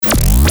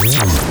For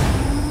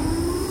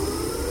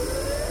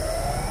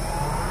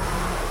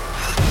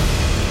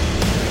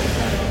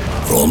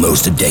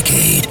almost a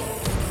decade,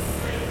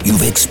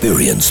 you've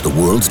experienced the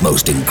world's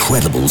most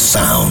incredible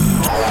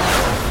sound.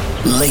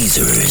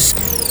 Lasers,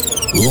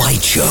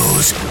 light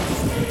shows,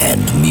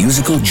 and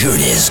musical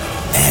journeys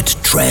at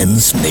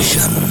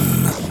Transmission.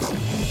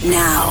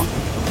 Now,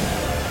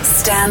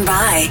 stand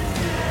by.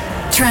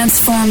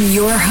 Transform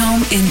your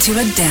home into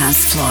a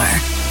dance floor.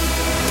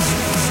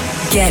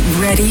 Get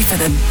ready for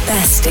the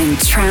best in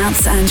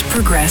trance and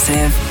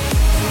progressive.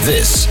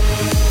 This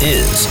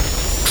is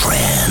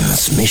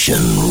Transmission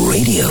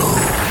Radio.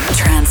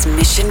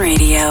 Transmission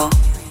Radio.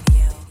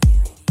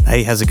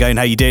 Hey, how's it going?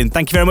 How you doing?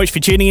 Thank you very much for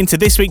tuning in to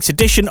this week's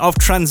edition of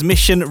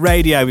Transmission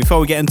Radio. Before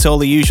we get into all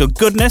the usual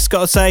goodness,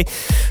 got to say,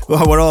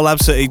 well, we're all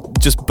absolutely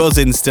just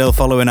buzzing still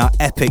following our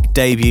epic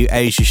debut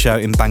Asia show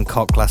in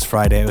Bangkok last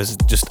Friday. It was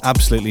just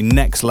absolutely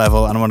next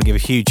level, and I want to give a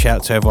huge shout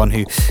out to everyone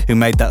who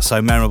made that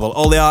so memorable.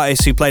 All the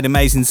artists who played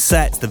amazing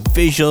sets, the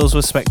visuals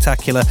were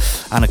spectacular,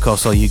 and of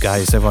course all you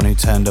guys, everyone who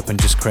turned up and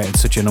just created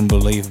such an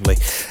unbelievably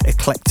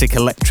eclectic,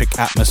 electric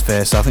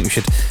atmosphere. So I think we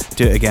should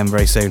do it again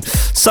very soon.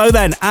 So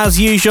then, as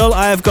usual,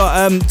 I have got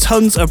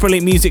tons of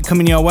brilliant music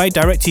coming your way.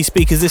 Direct to your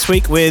speakers this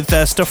week with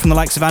stuff from the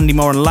likes of Andy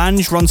Moore and Lange,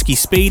 Ronsky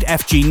Speed,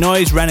 FG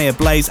Noise, Rene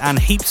Ablaze, and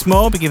heaps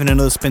more. Be giving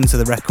another spin to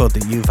the record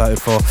that you voted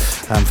for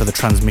the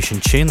Transmission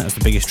tune. That was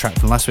the biggest track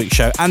from last week's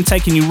show, and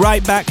taking you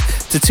right back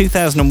to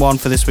 2001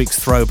 for this week's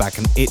throwback,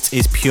 and it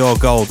is Pure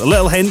Gold. A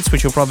little hint,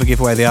 which will probably give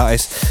away the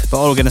artist, but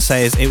all we're going to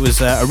say is it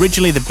was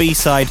originally the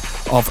B-side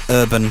of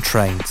Urban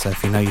Train. So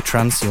if you know your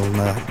trance, you'll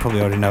probably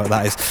already know what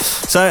that is.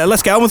 So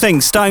let's get on with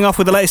things. Starting off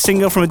with the latest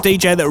single from a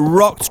DJ that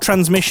rocked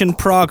Transmission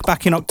Prague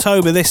back in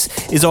October. This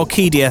is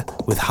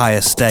Orchidia with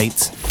Higher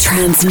State.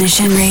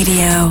 Transmission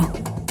Radio.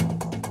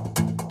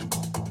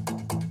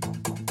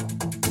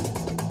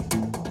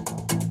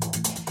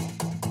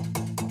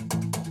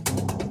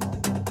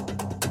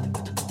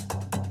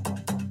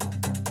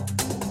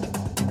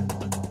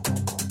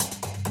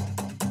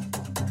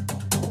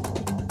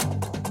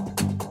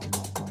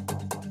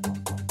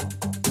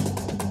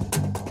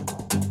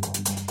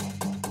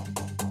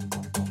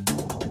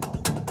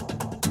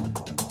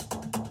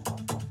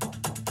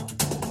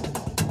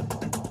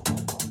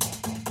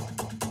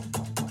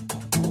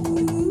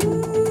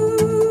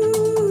 Ooh.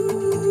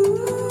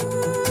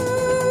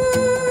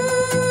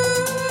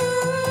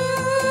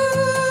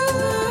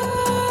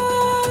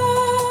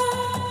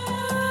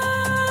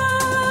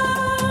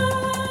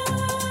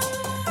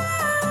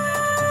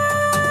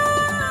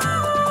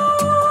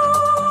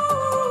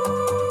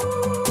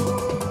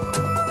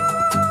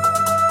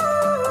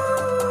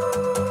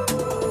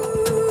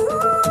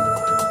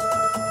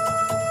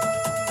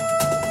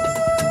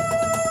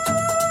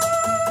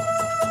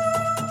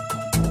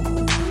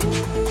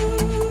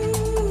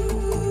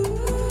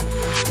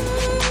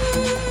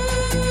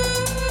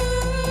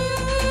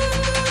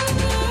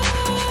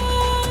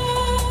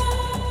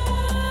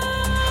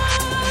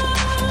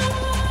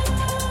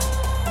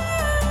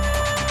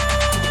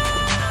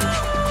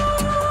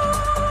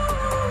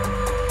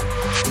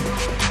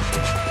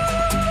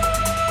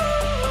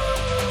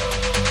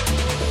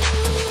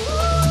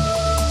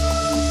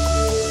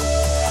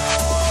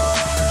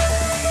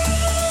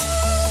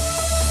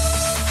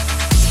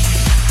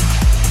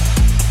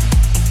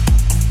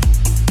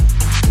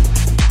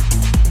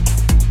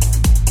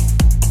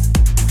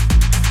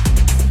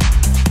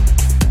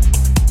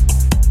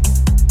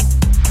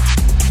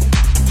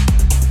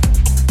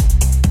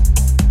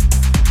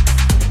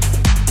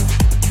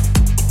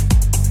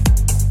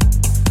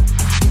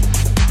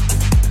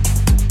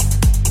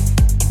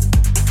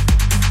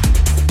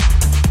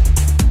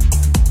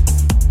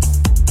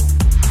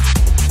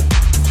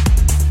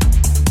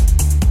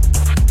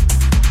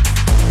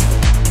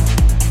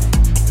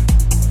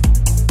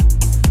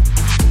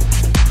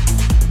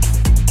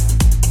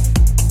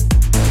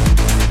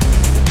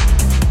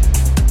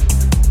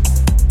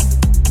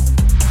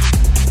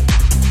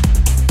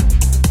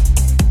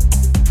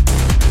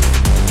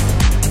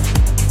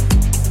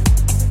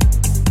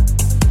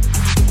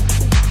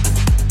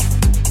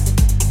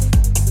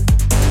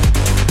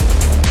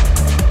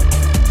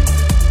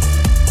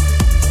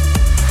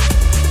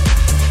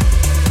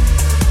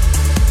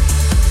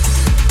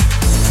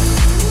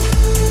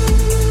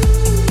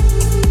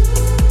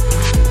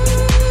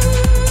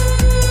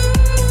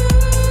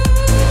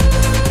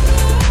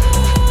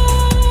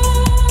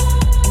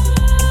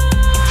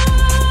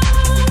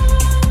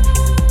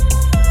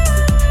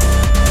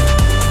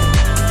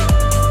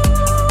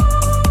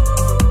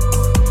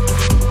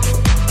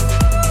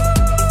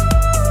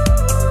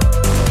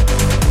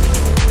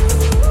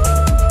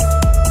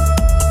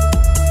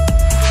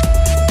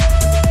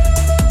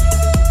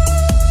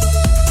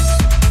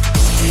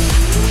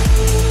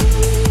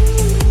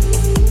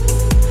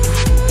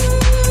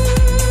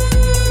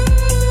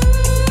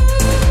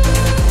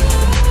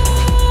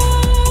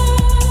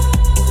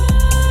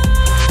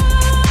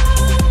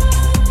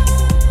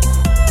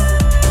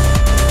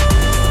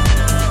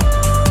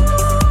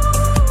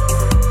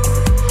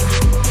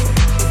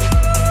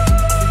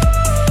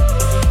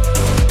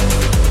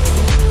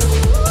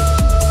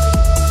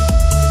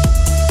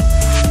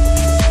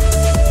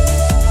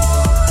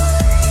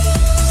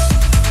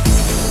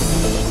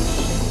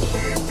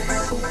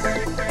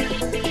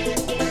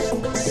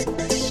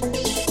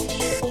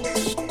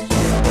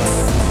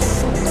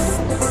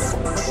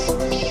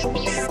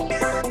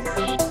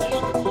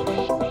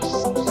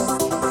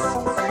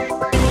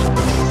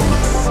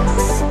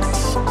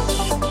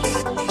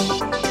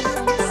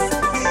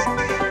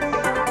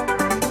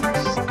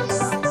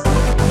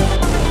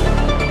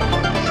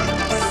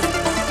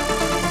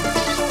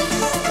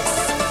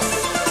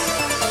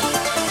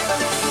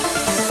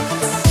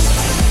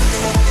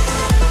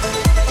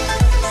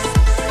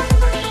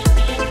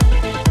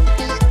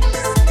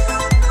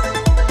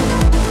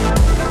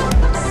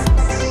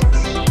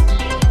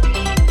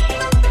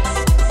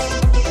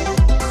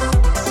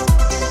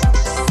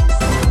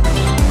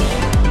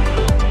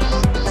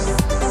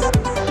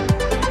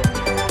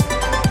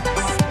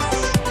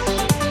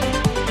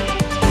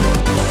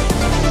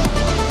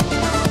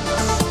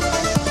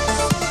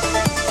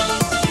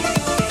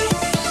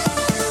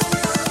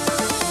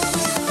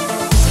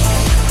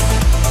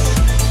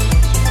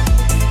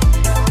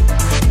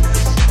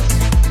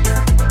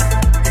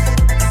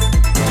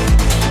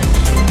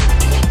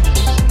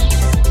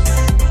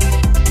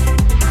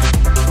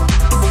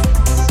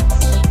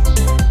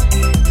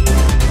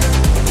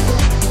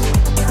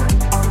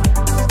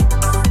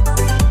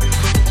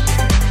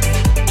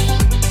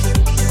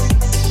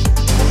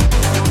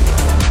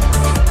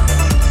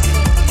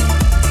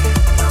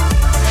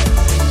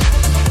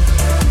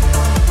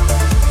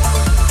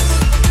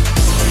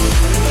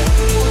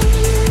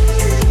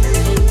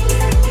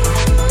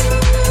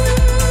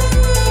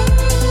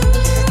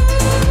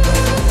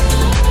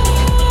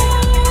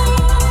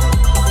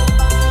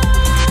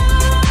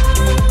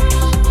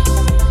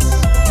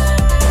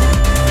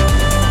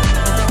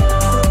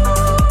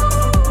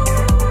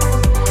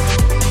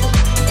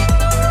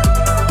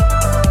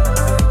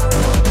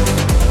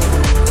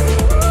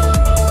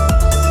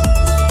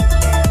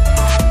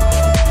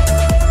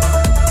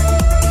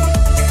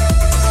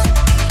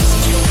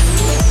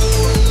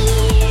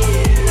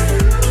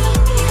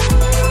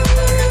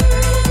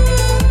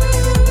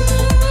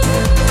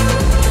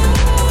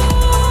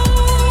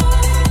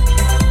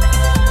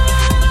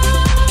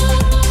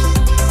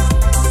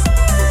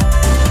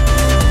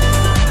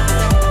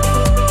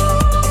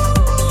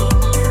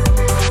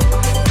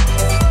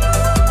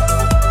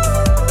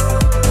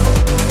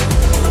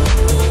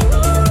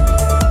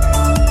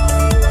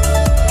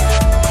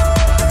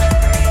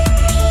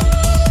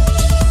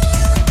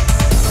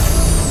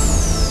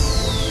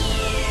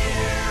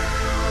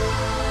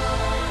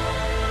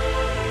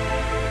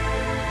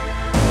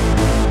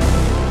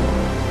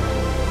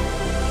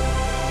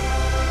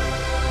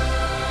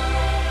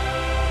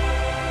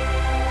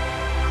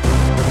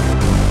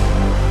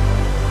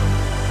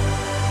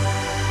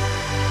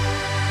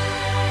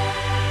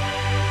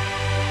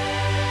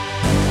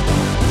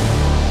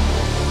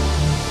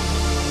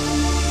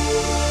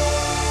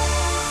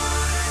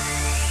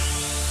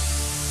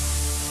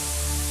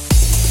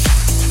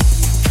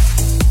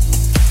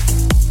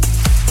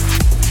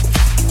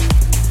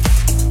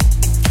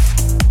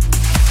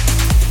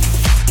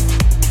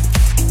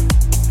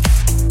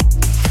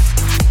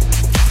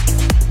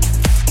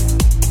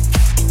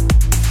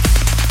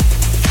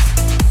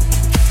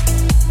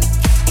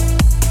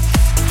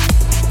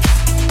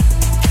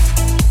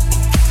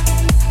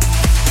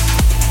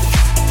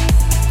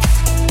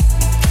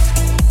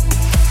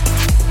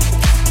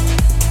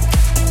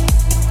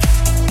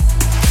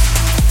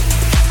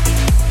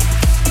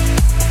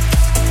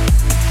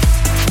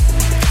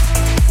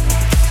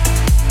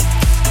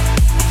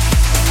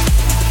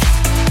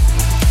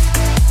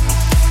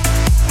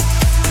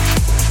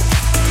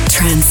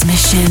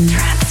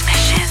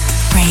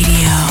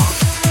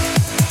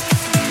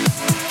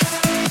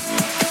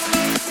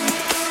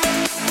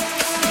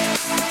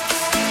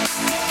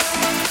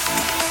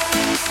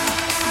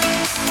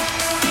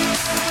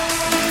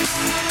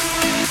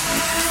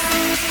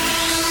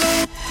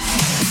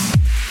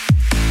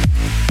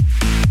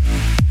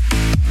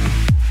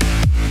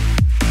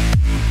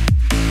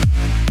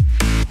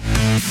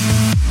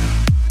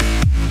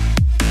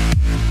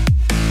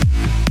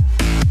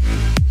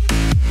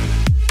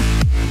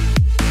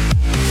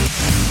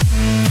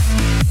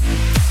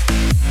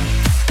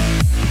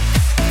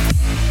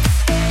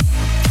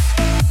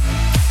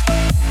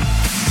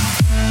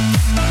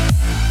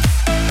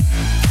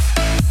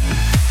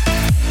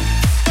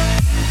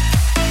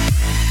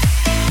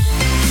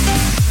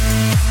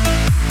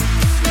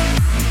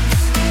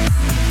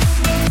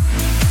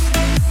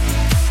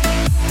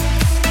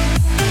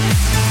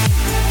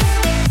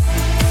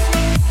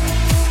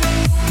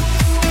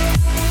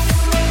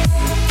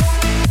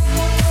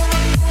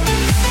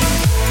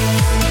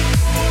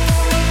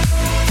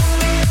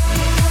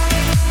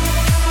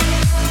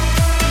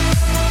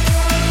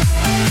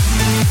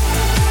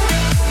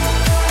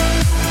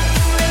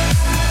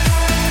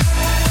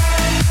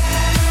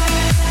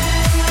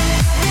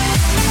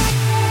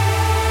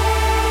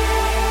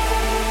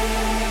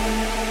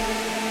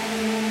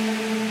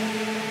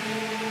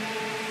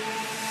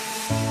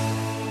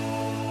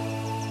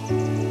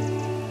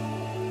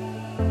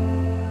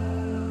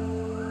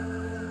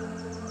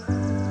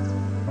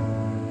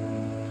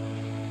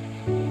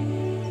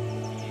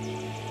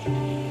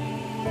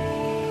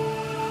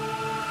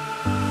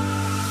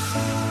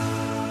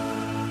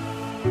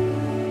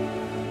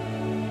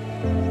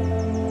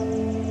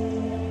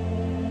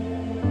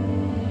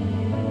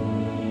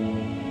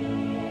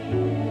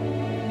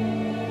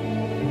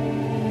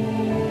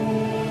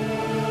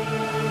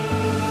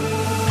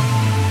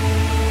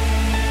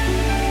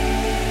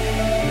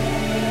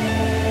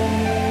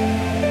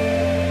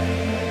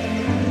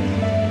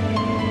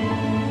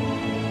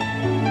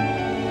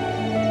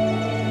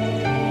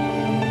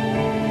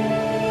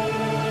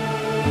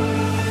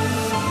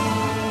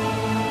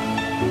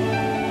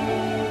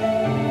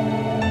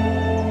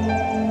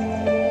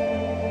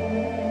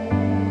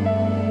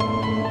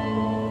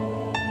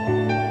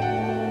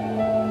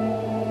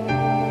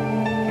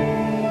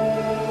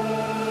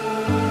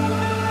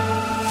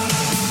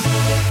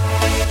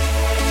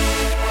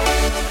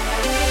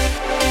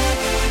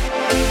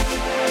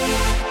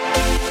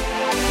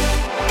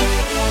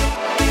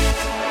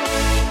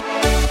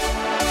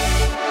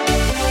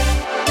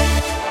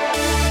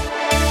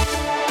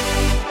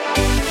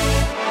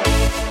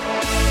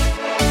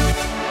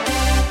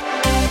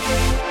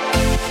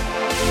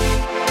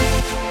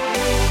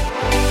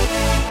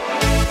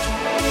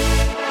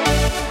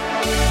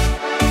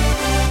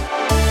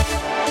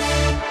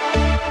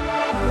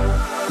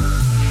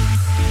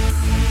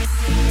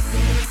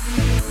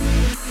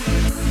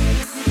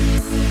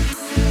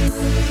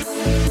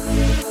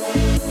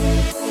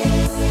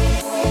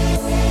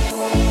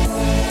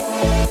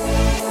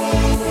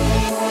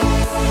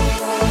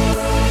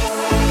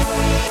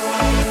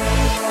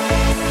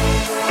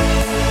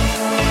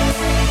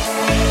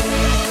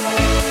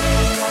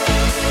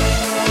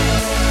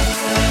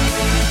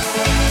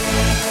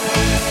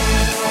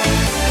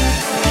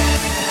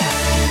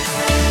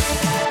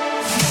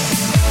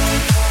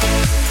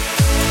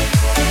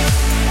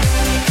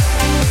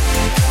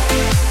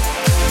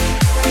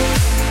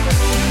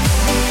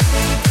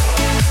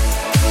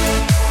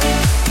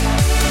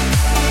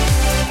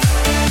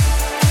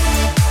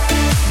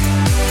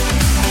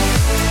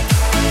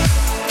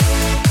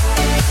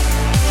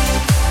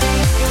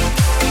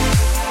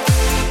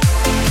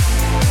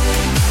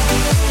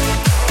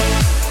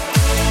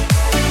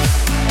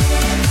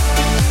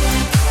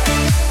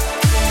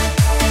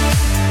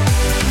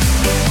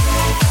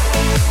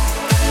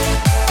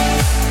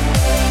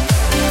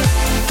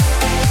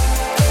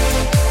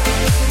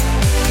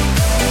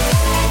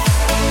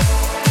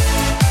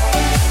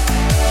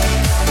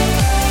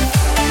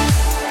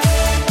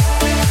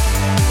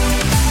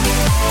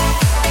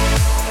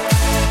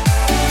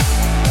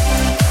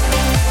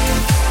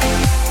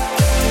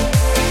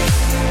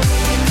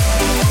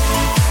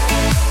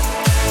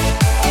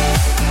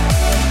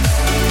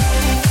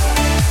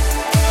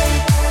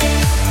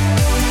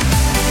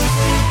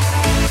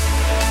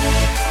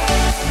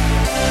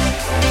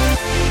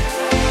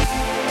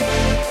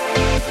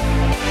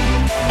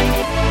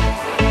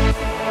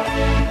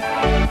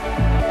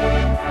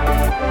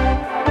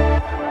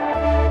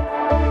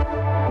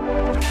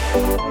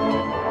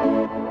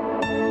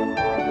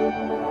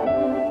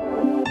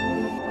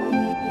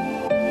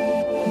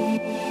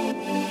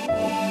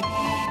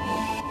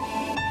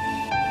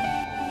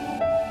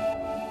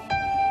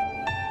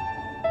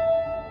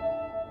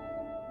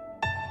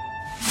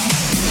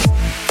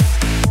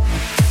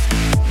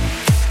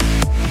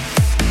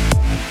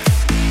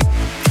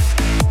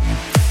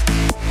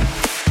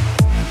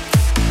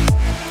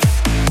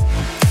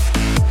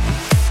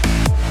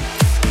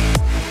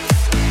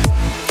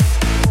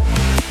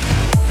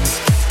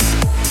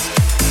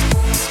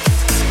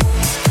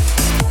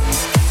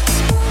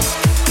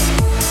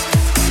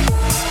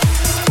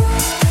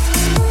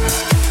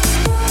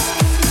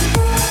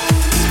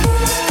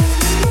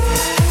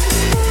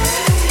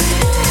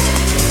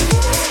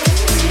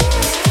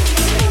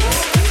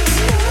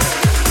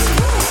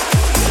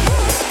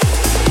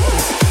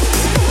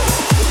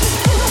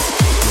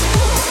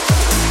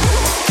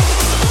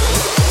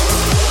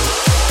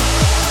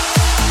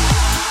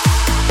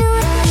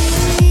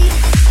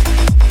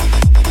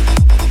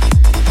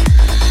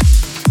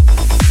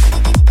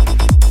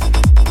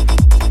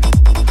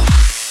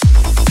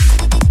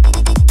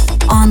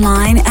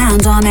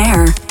 on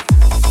air.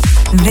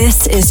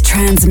 This is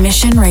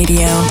Transmission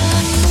Radio.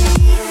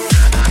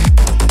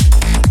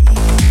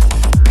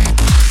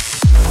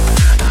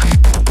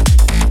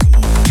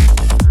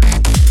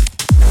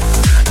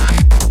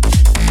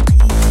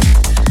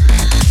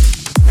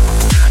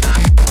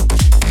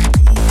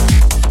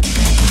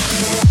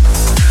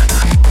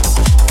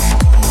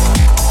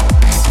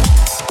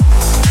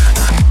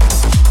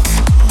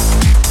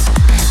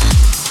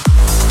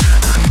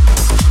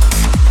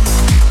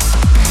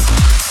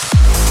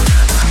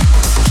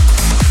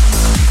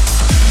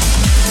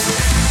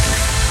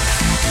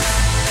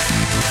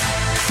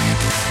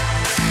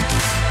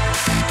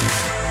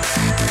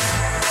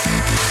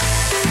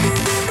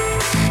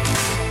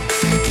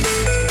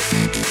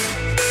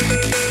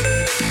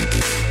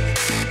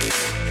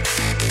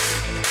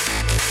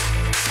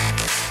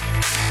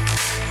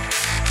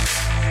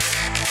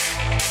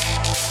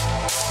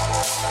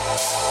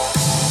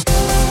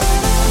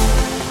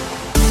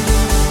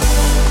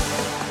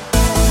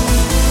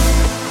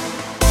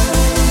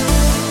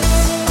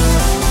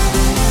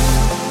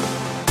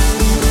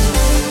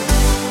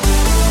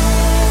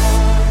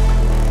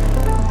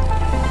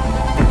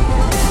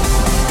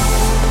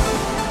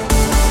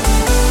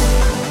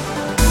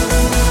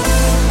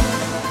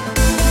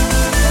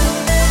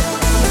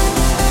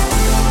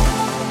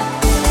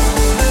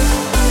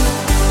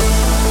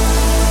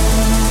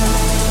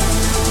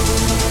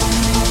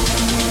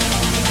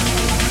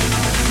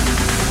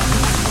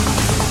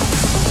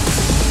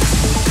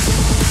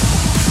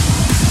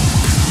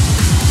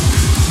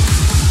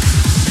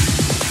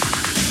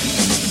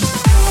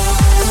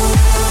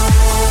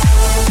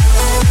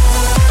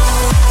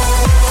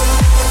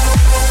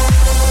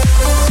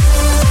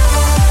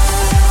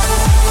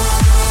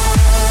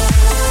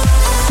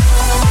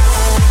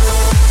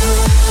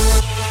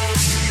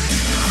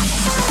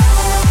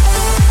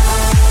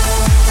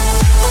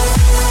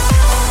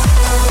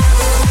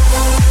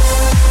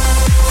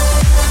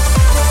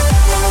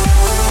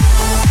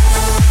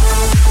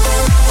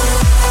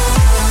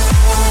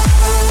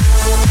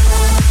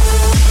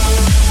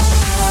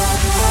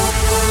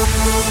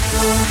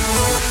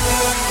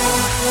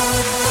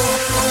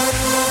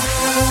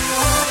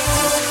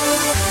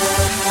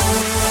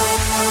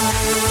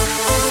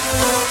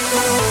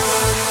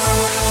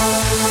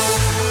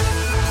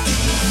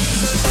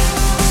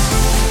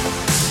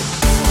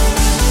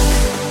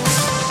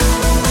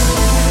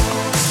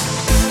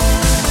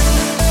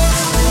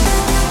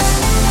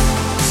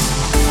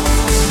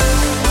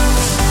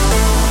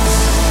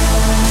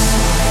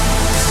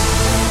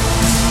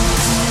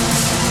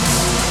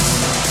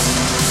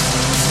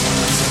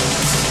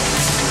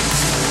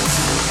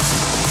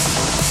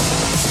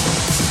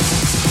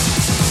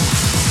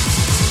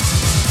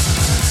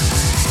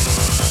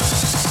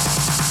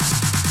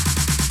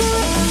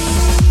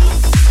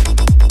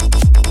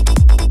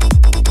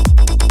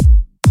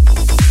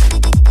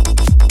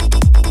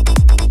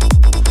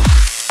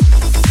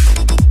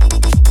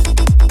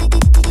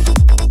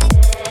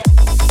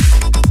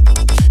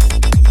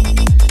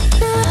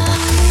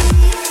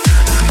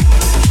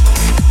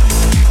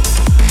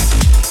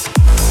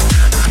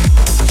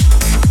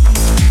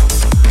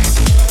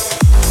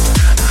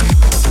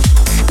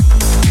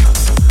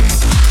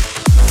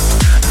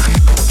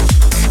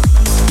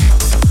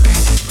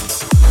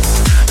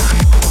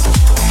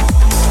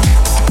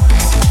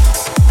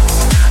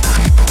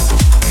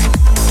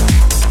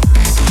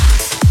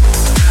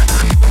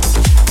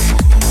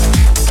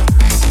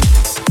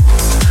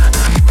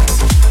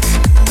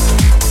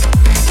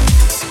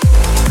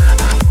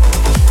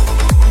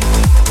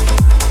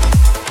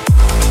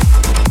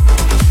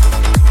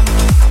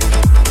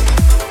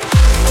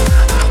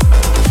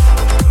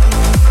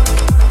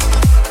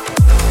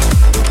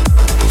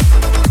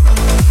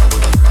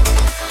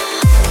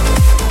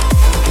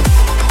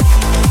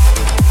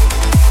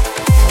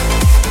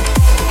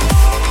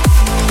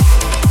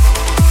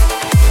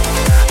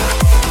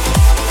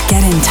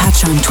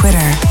 On Twitter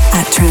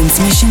at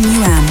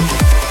TransmissionUM.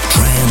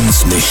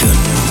 Transmission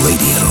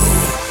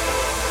Radio.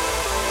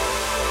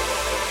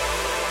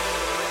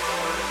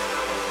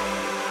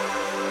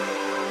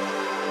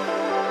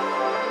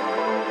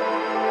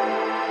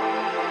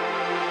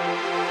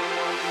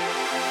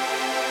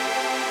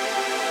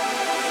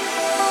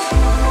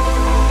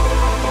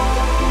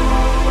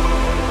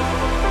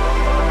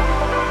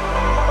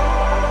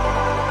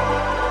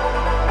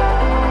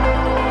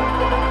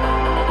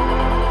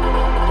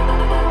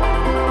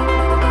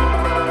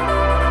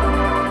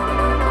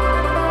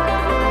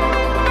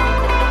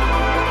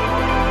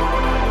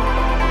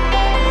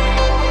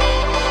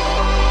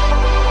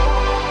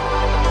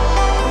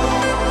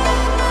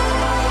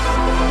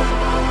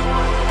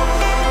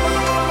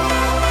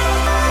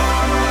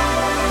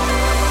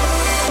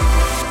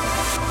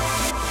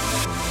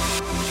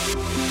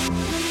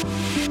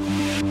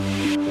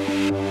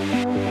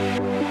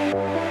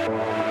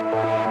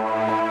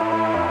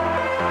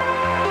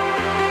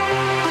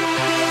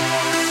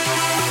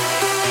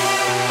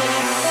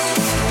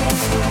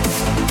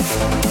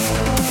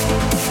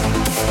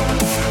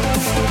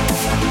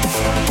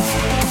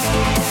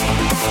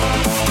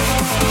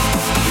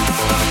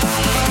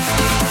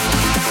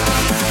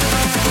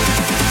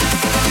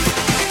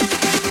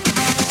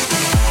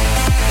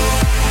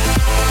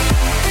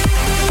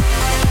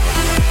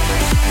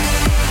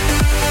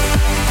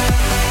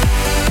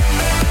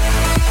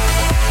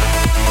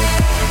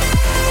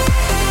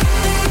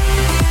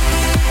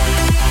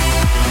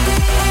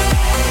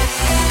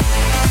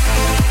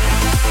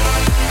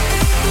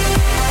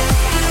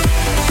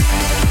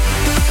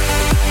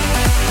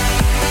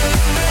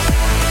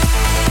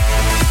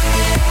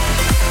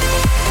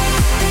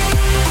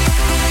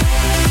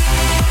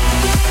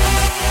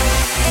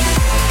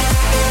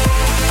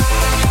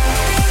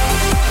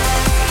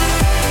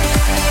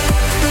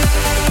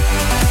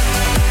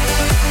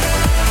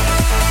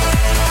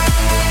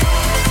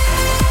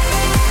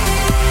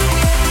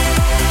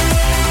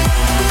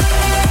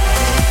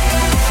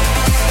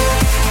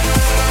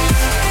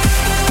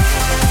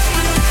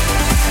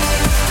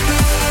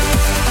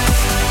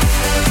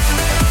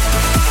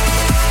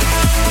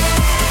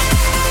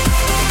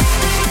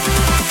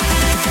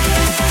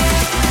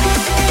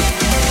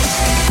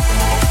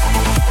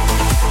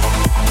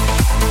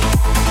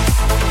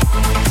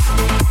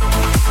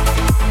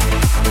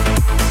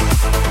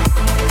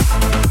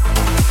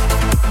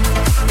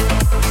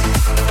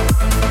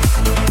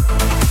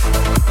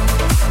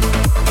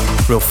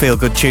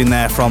 feel-good tune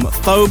there from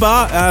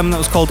Thobar. That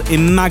was called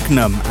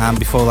Imagnum. And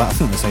before that, I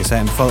think that's how you say it.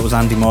 And before that was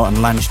Andy Moore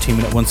and Lange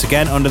teaming up once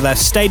again under their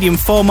Stadium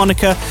 4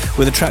 moniker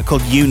with a track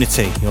called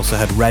Unity. You also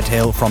heard Red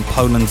Hill from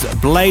Poland's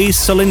Blaze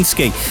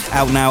Solinsky,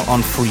 out now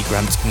on Free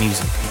Grant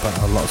Music. But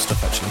a lot of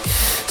stuff, actually.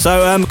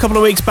 So a couple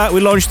of weeks back, we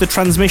launched the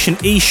Transmission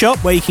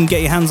eShop, where you can get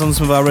your hands on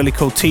some of our really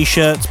cool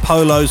t-shirts,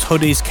 polos,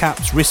 hoodies,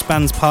 caps,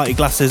 wristbands, party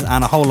glasses,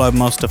 and a whole load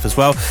more stuff as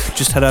well.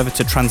 Just head over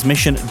to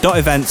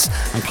transmission.events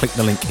and click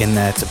the link in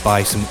there to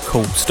buy some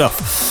cool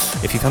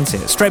stuff, if you fancy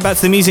it. Straight back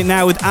to the music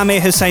now with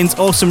Amir Hussain's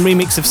awesome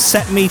remix of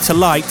Set Me to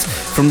Light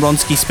from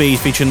Ronski Speed,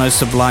 featuring those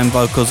sublime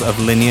vocals of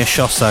Linnea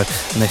Schosso.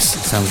 And this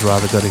sounds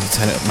rather good if you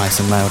turn it up nice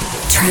and loud.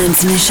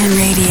 Transmission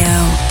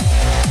Radio.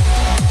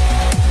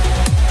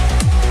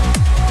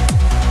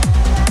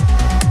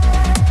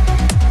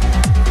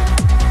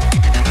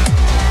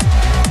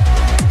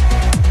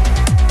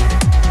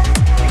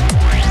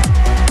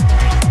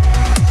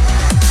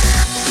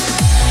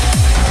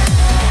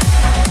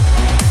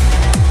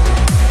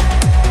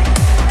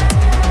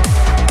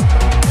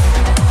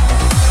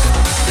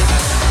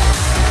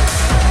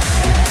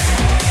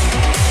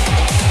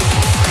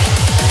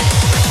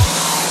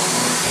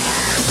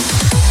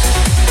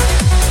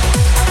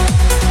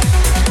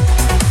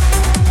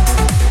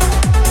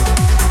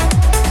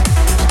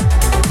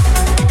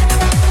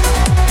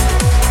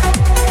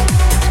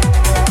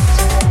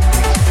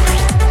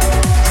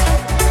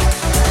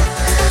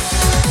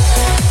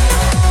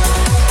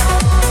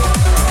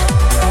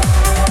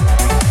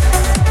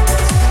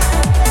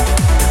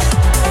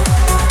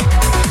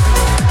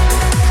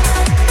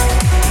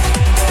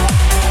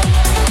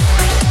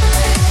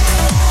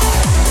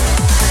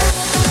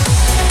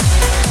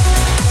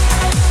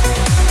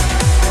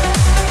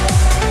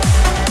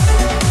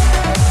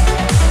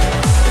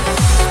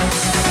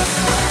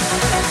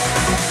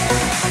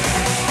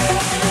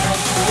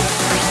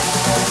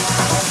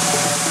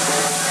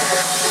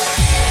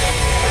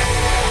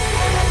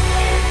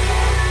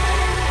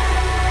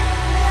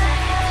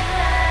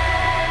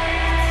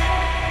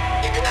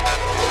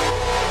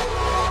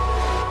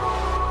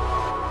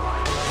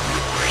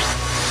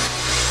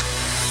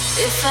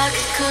 If I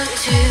could go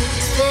to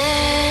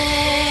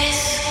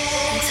space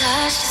and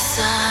touch the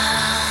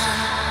sun,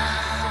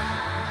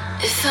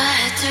 if I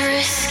had to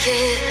risk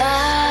it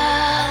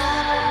all,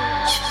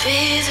 you'd be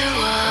the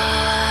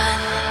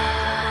one.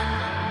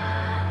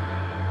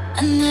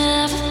 I've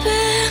never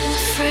been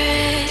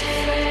afraid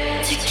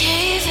to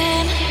cave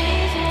in,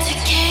 to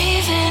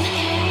cave in.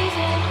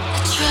 I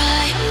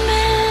try a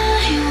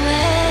million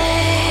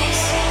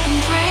ways, I'm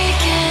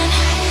breaking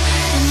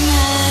the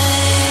night.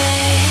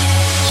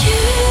 You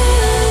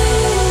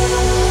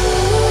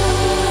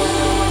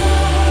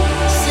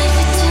set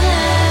me to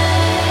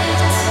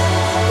light.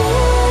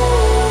 Ooh.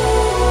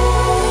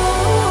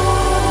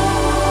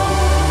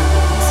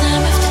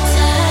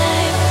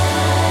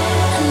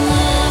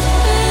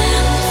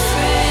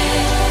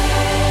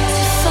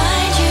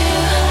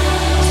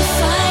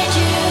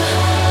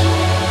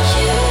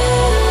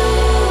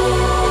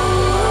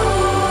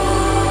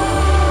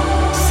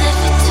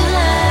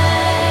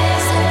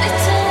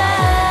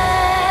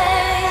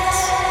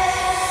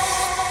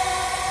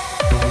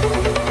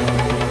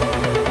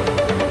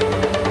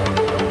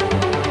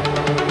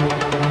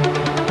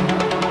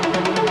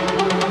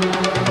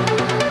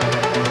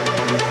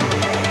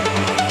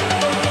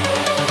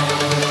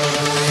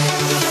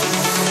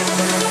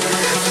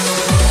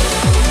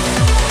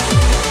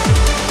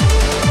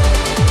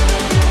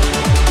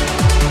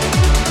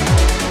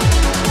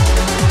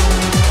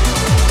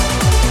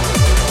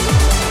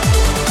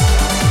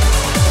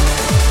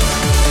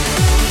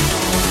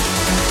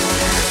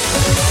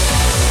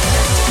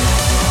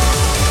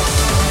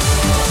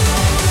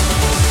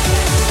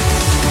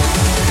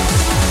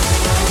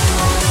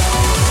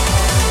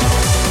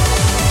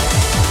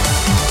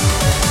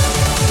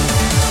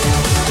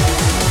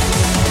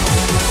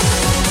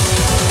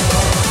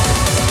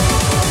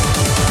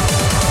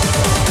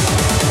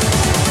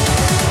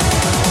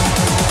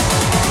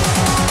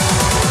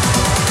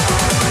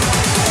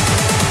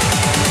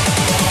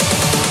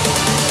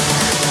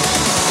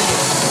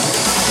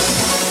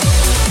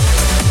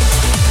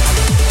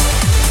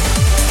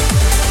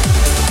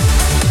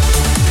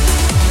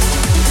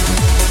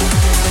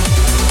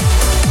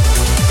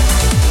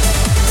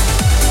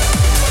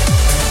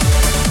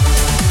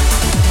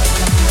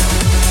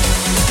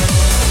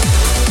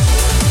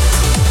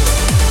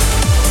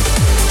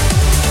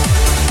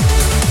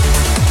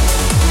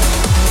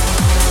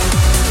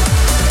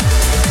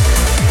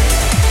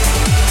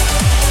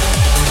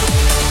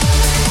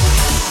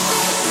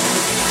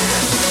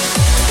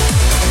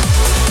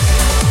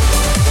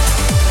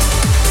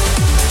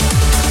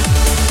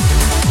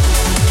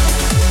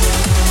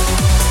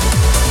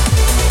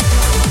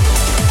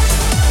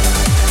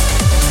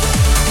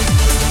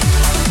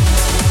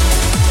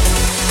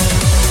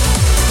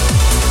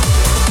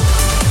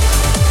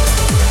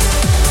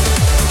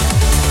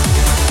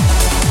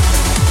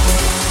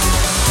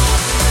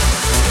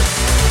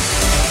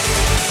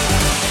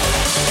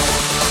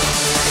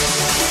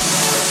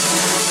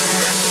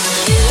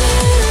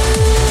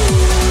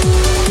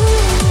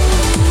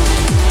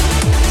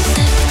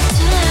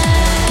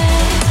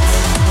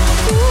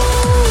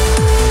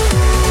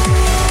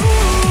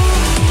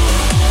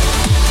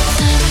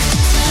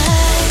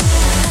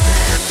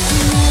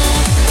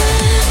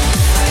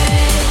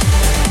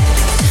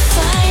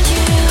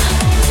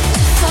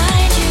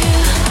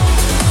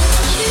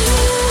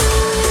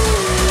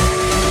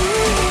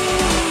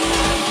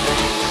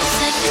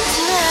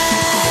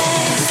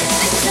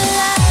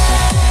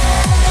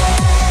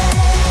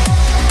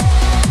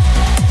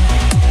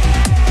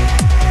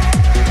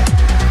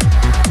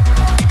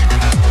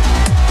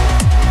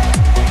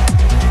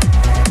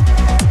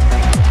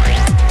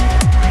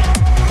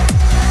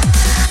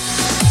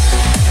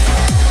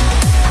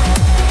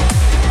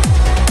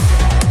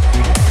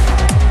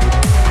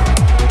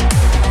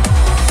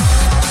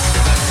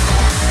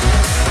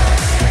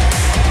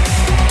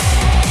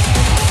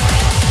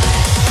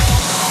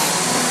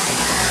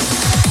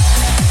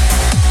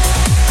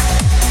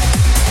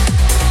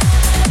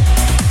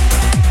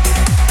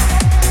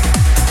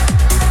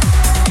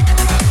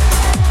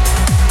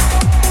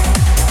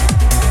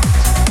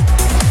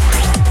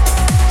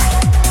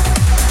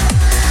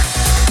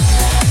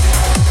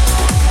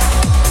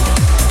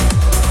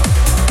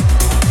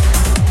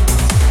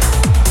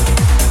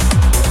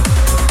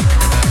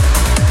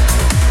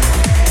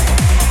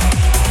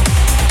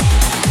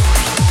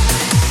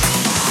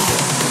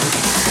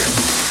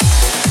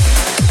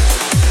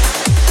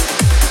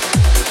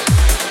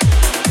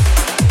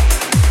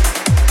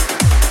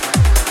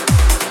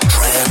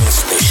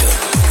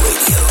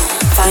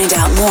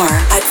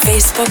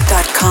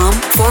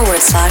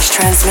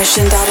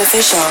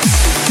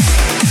 Facebook.com/transmission.official.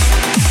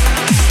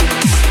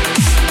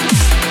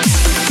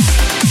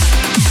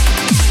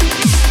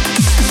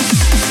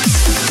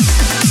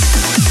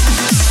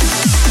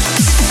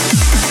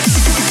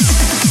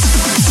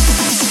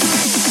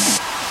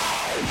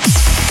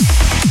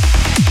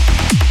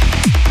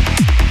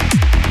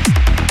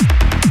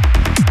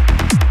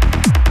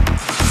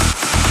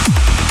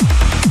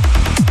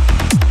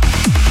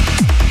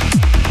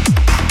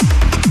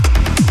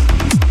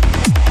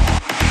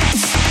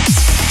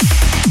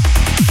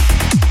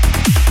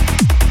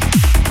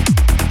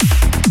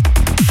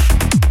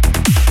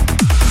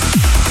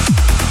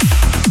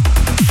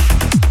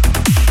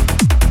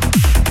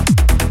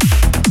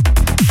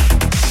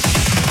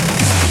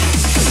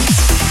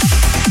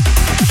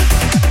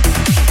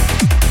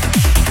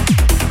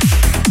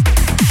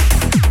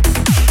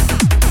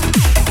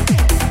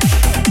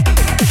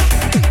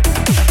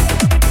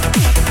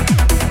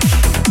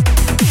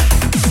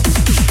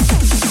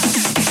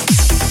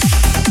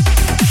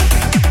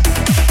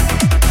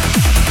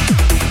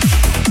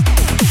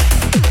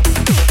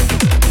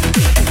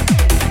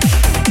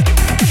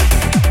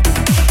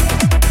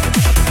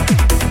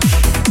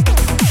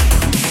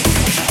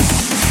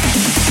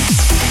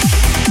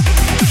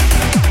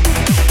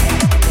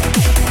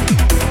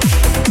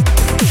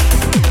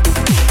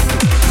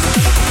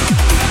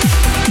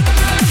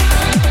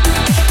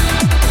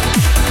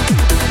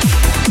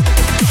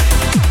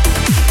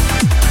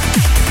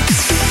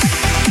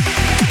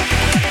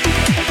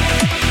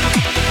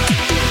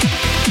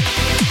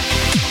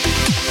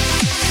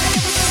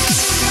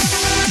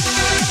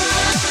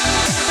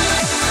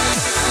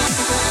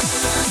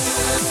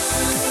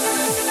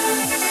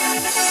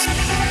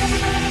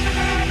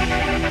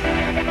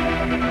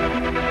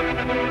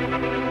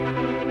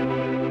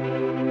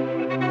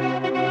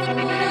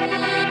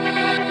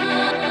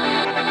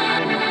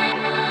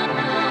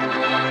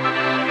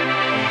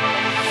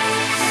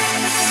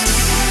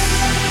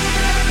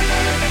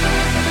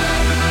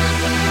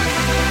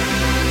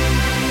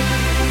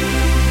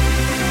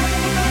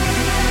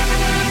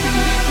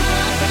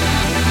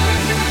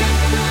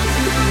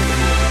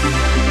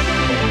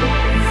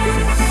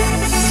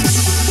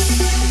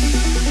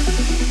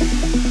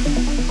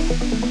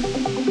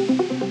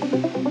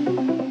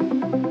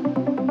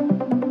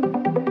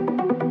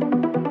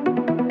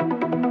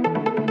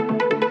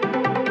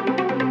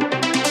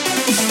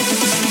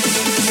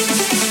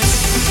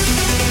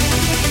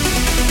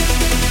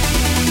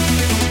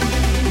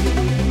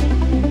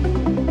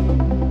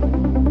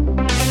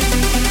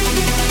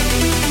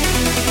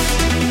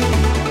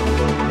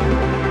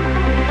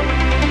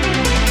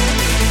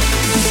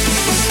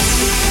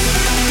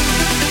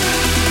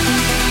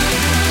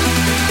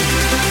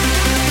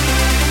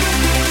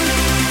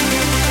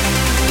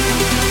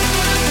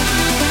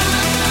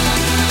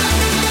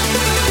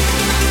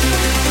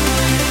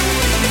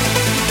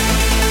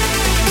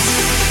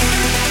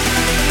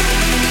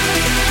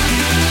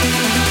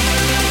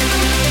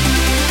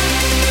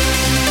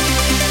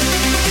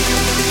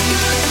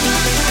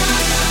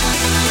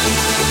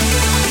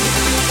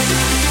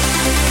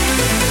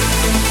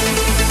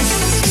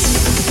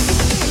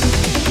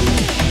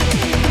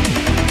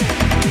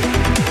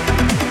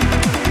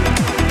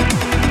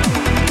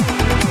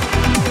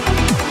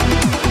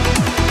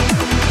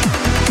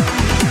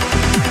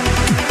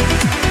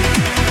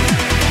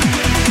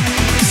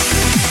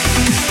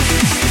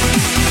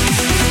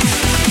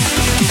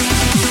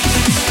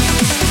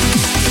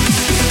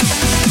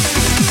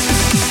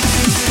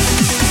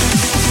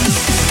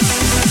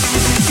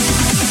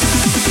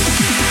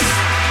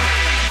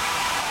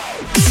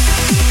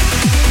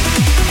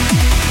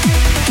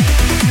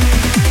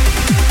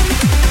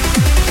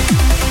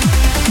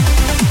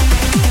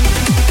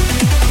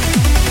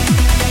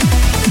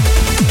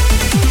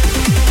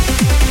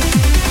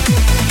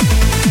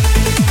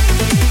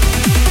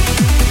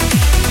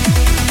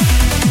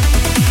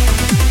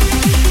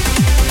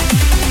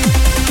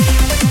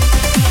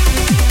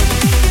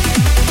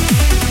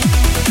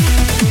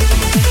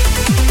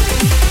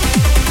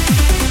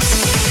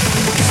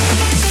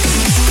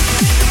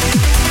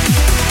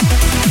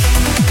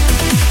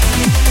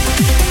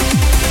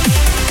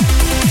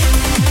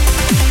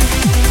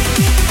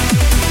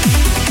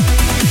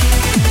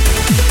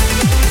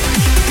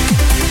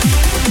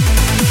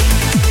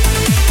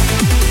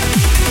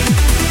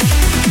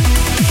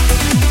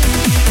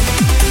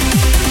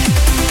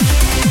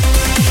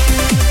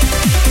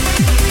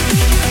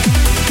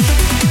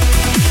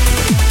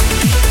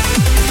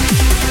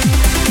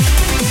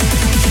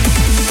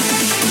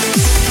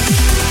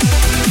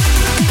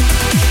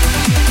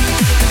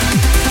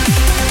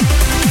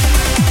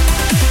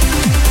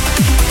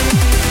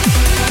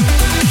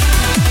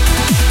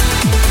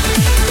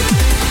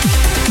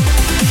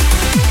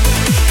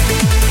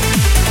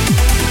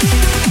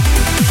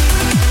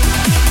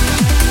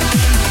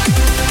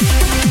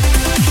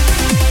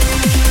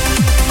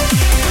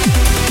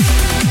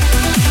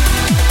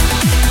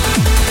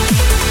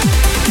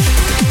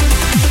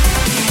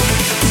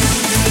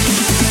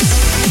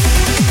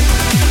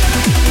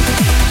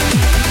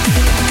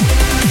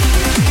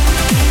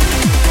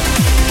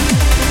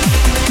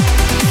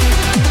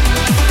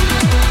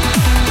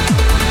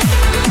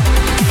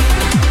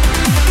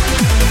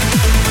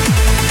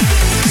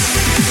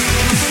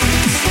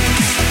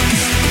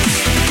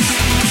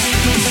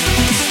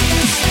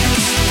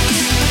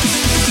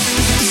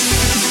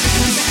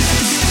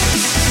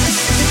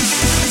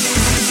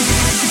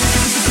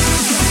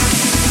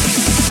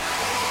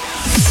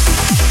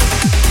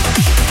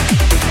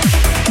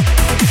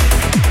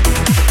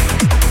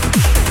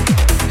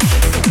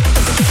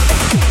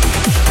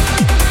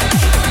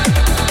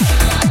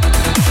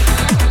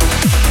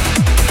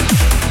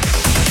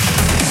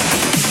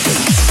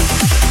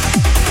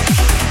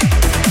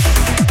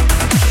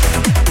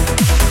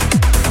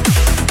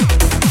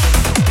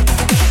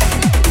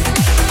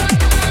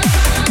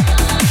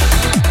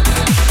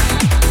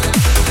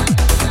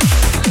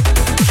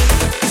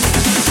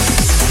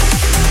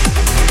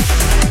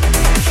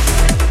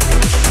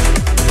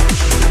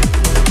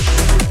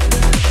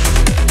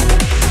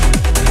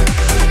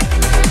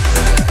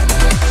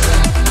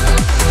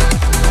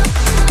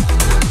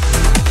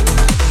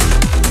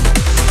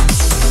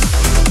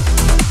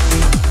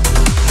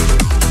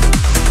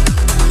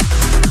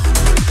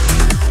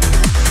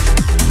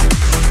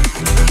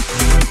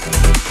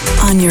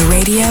 On your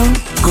radio,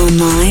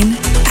 online,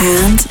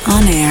 and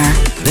on air.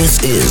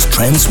 This is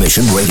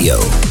Transmission Radio.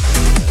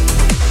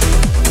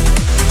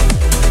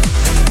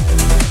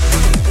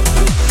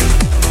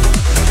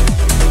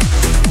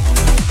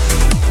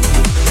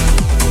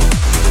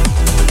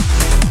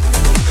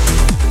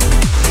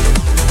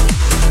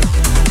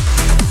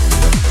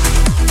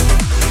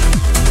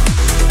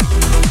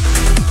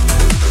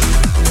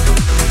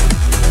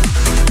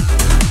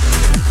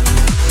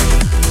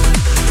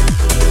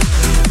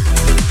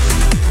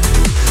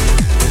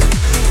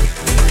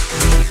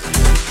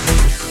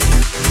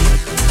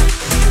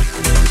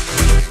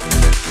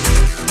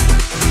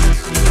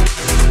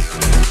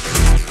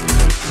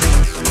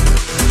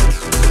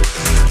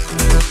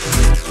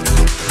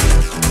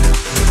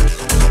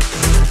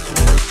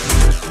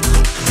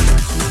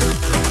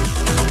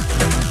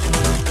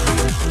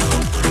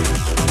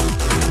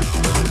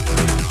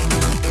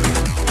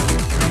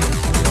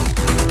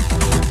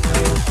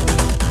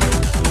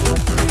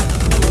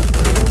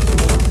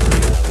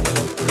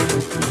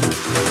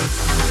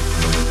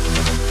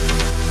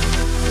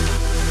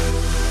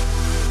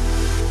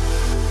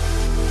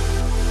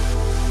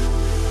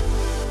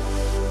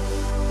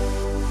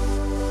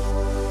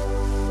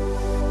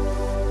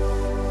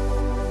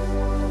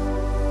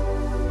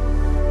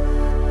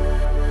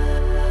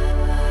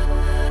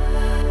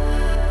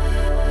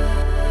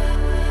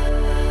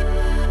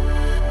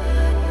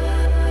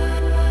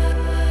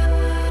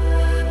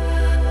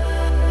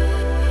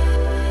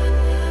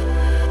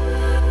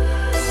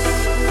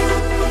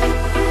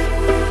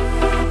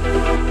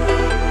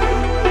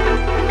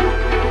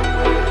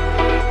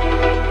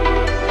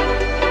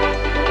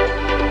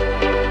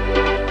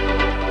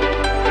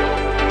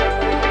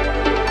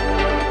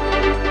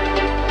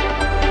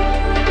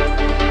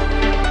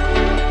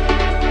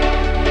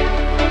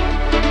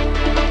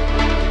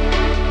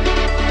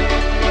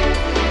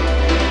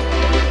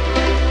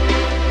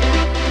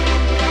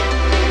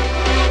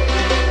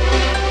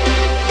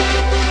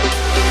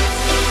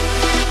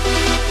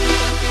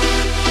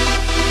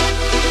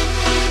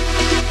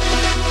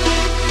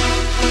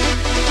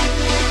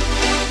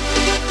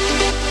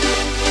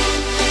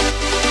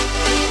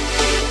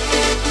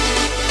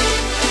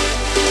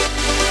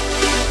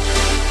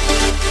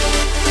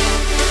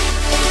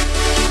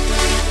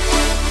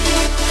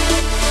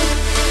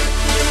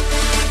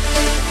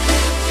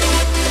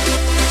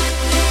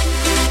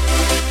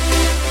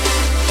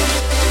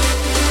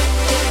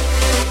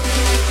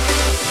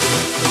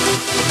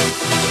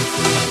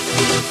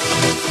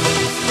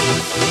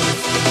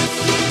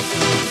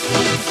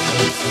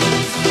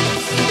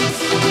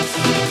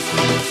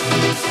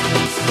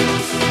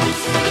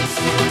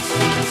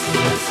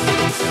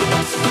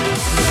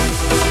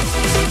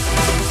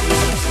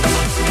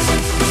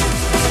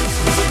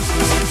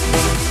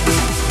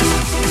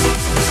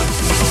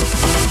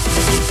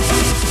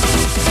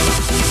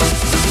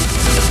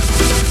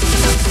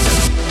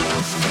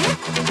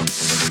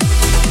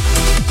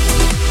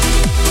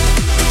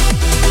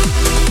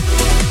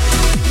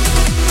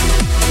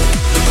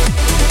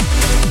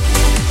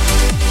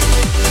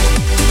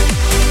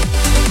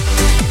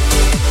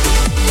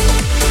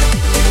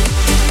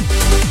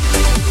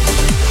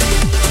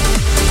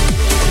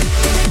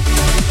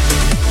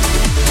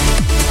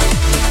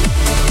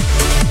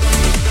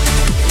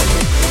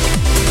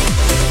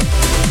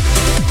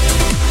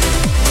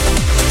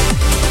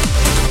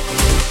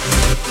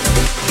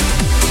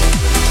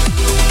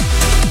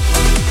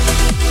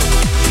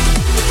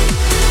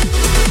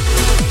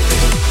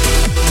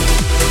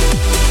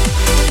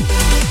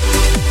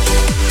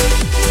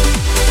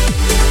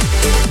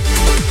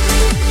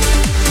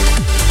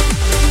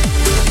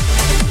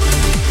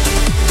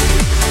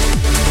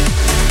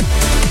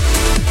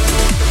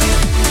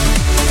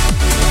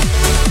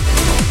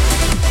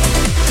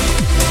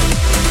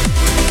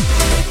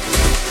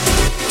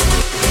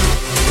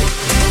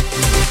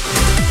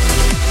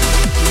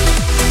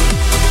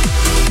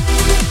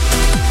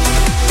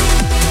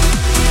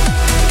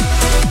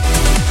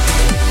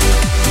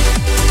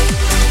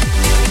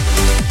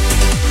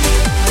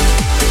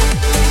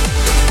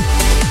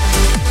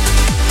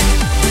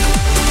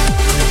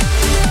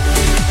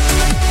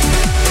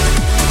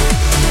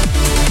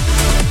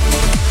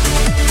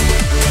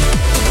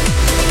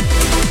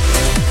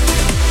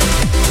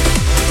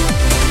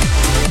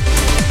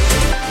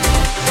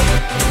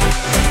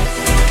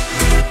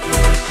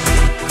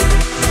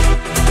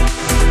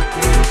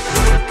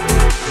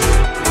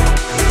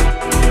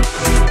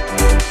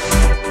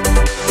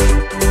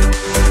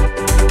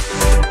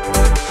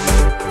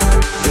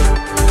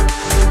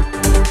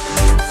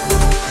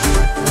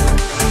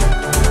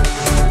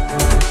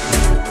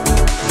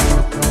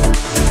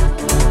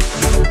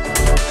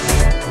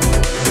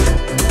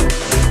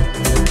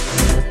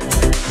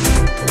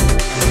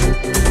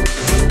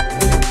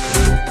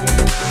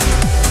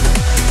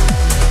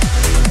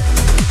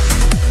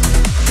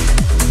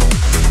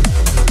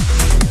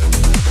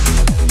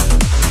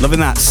 Loving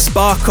that.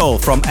 Sparkle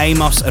from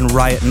Amos and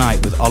Riot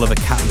Night with Oliver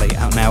Catley,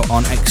 out now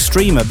on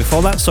Extrema.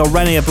 Before that, saw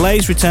René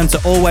Ablaze return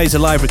to Always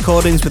Alive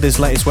Recordings with his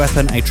latest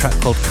weapon, a track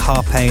called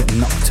Carpe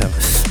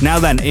Nocto. Now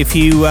then, if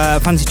you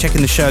fancy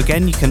checking the show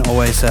again, you can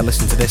always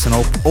listen to this and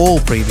all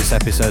previous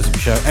episodes of the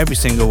show, every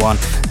single one,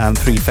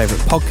 through your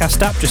favourite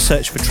podcast app. Just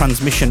search for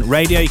Transmission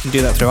Radio. You can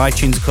do that through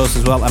iTunes, of course,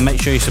 as well. And make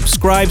sure you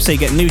subscribe so you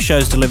get new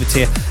shows delivered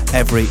to you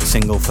every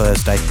single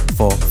Thursday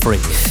for free.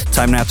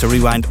 Time now to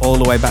rewind all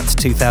the way back to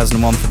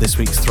 2001 for this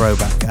week's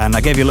throwback. And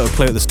I gave you a little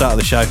clue at the start of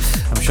the show.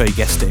 I'm sure you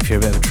guessed it if you're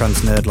a bit of a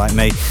trance nerd like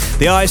me.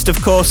 The artist,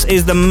 of course,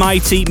 is the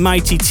mighty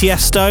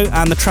Tiesto,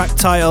 and the track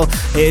title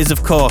is,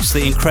 of course,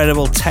 the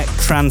incredible tech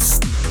trance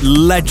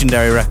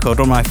legendary record,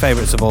 one of my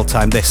favourites of all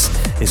time. This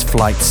is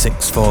Flight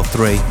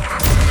 643.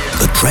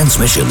 The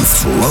Transmission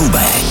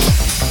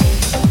Throwback.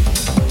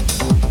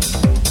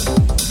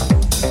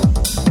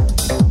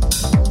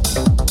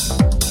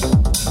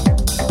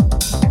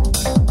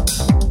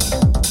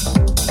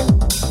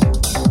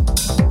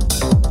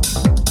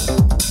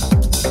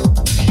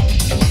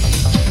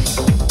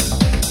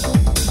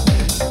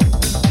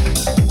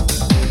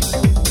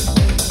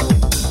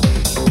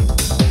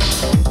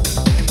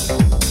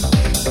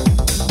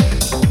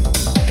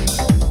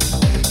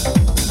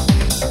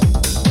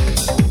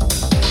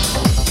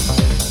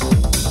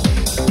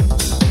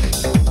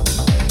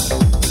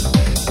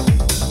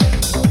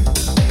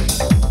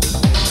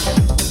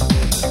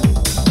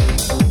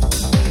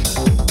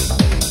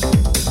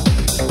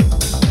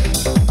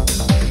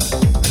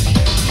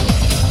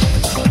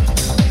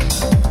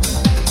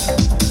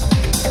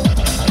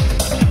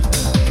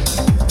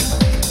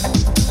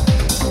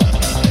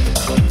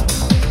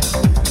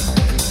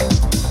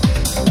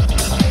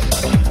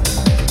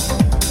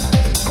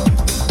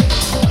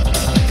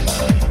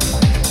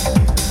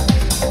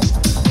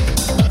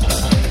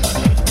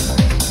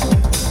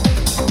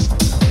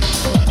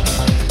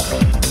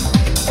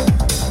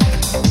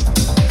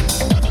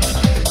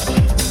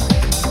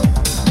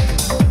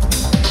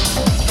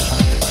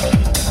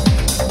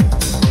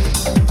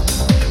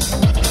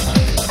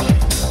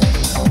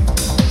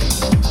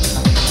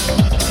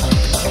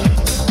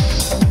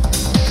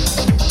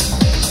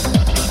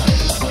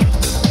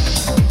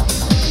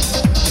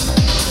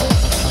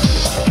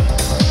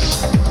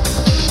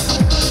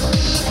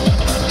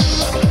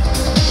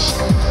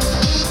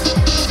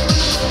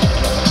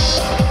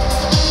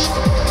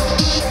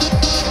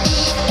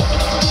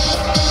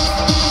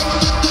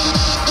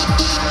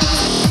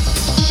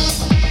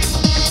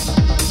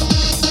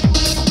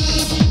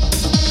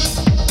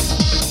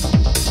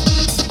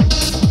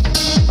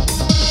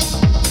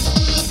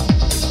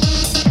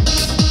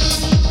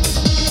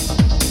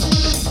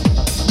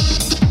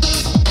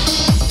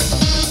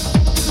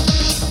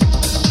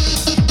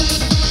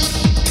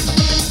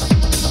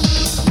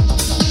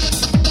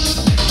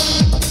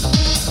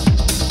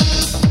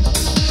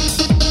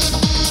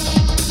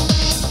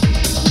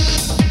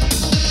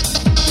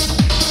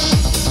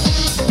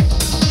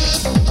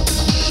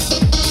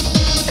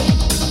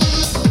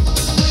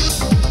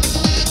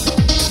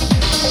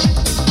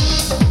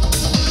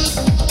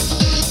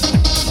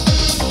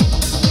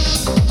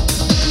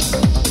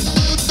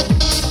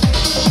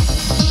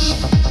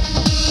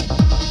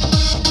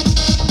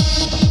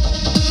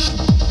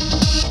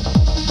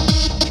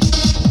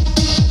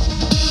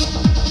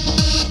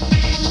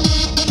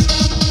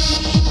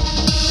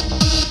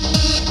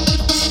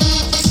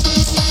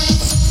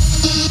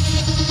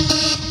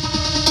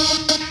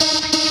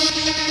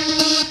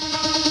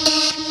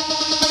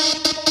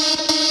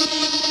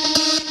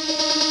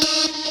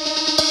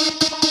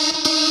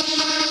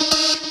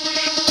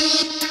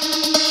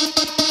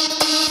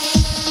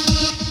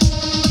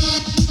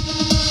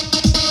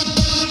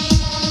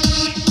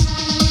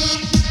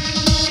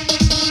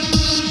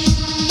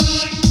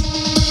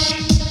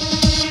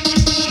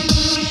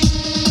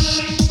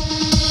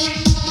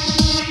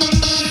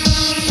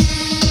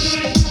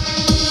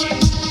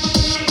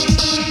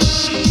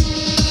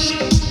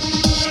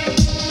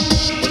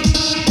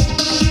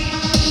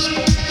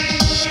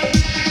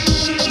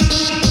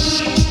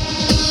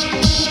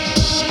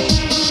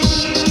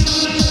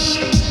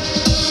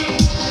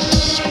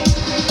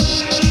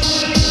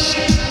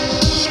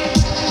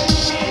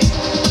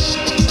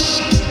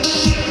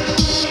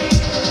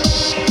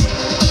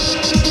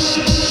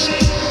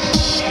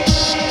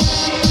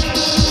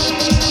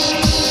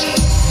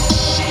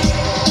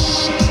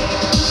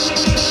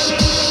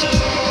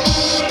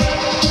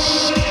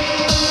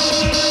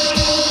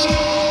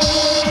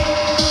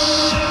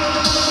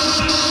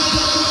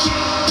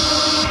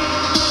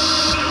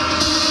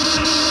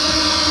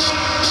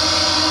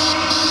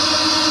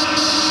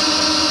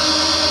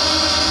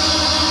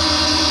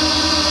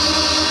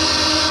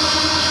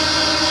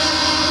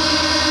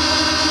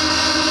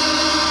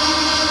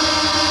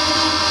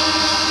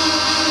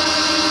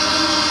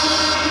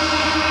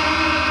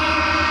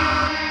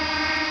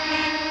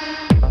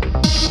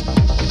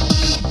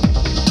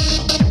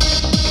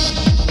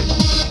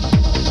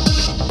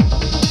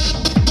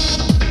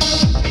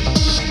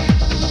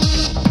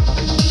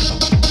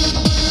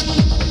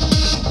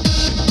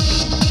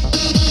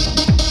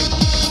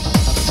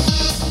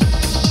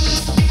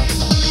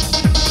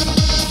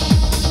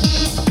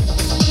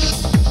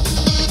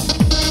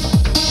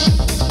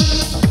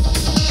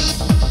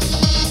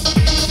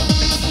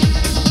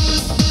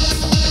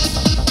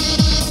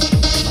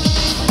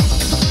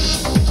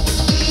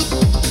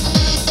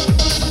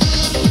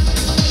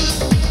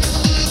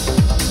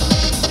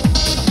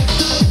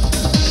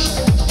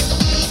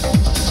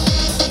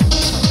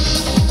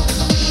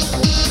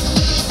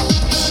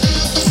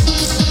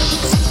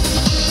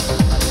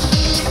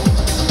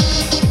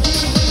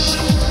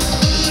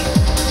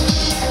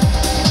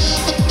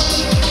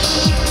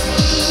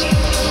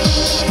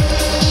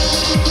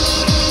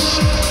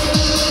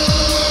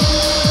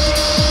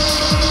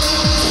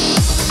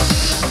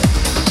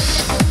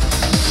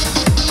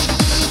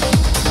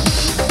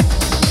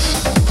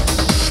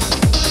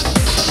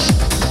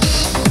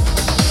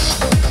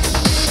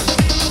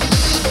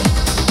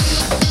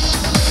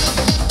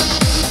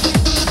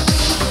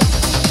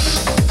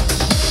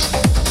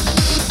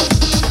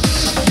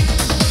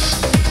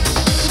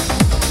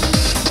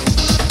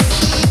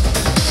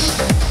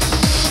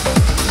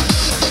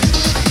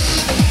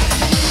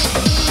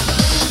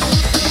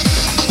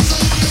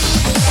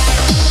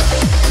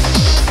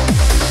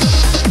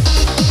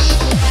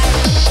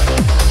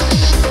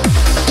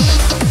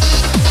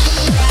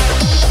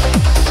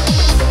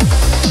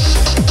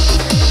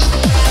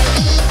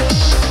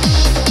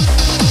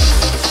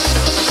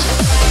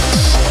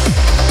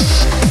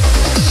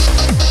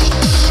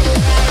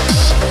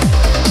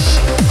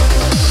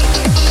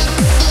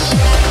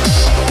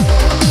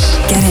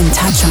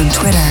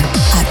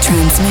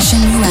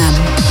 Transmission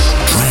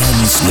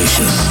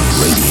Transmission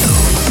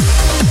Radio.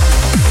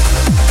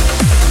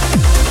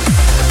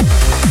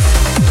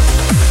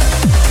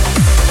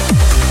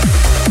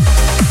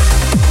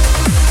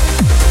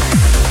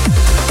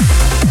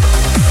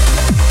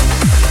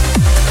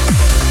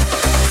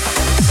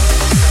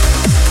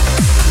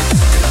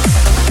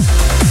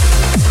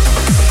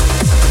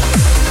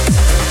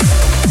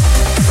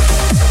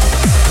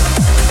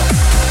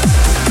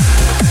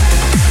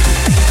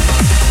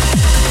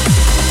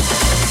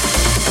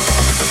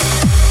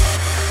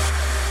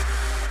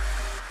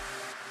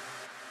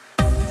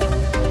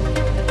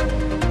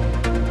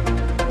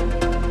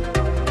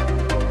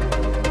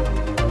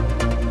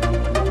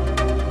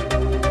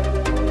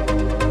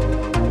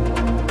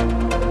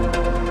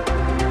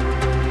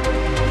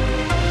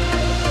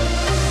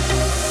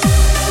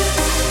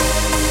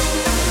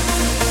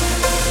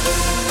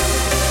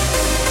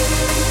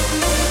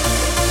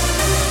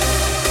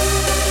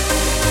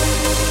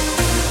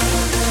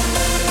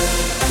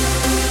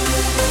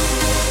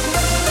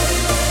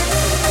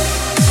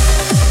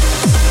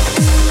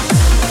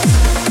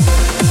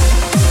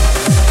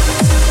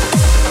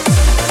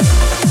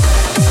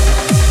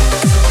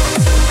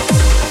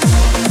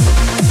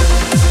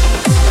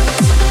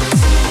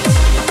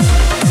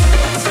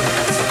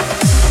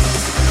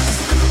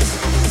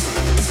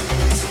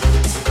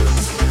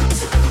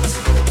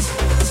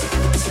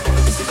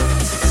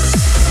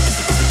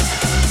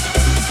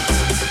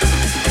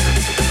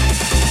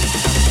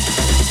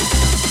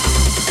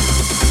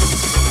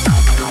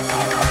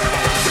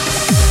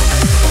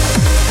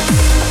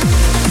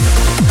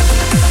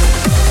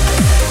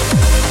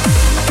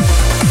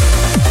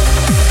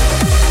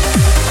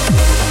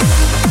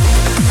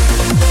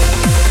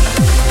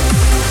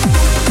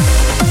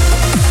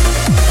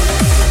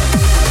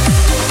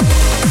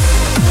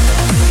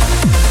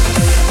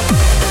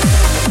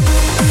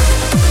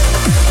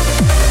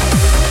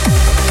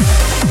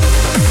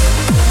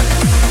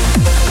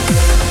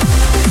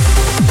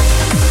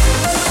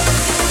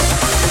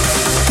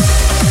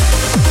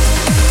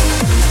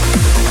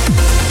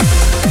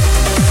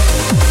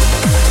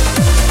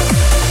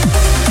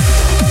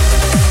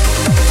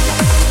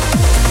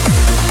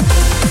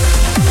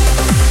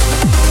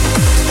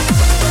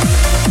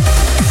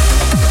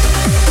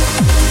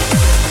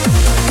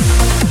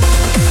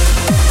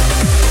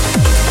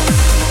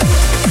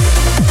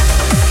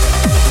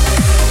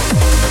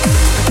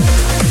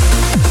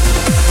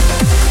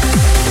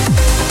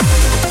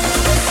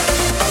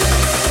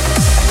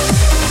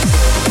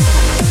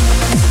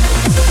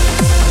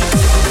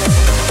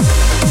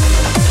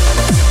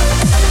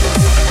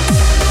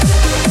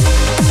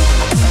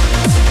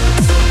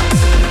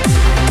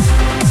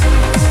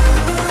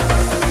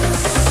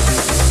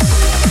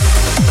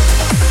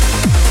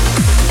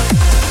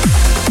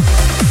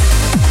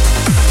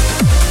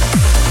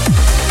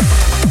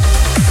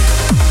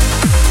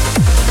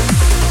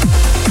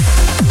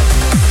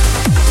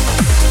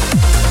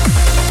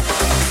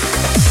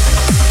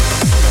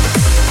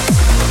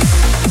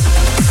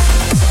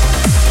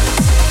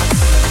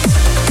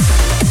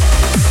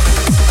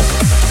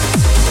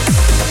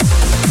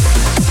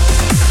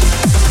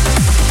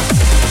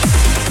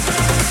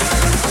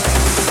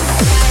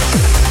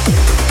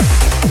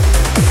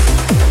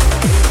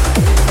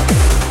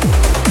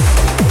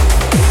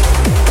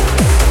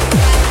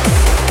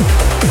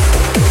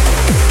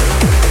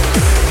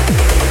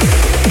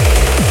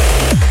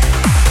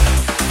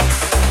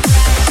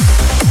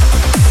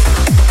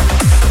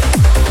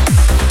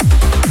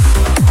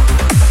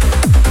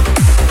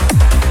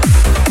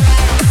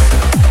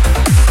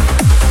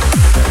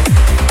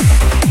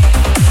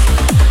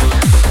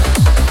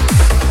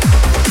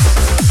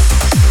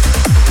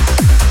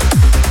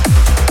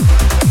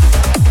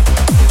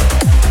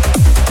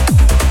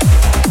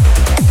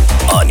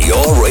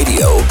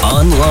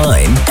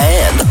 online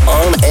and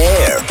on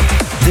air.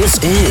 This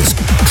is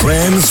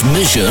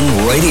Transmission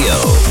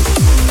Radio.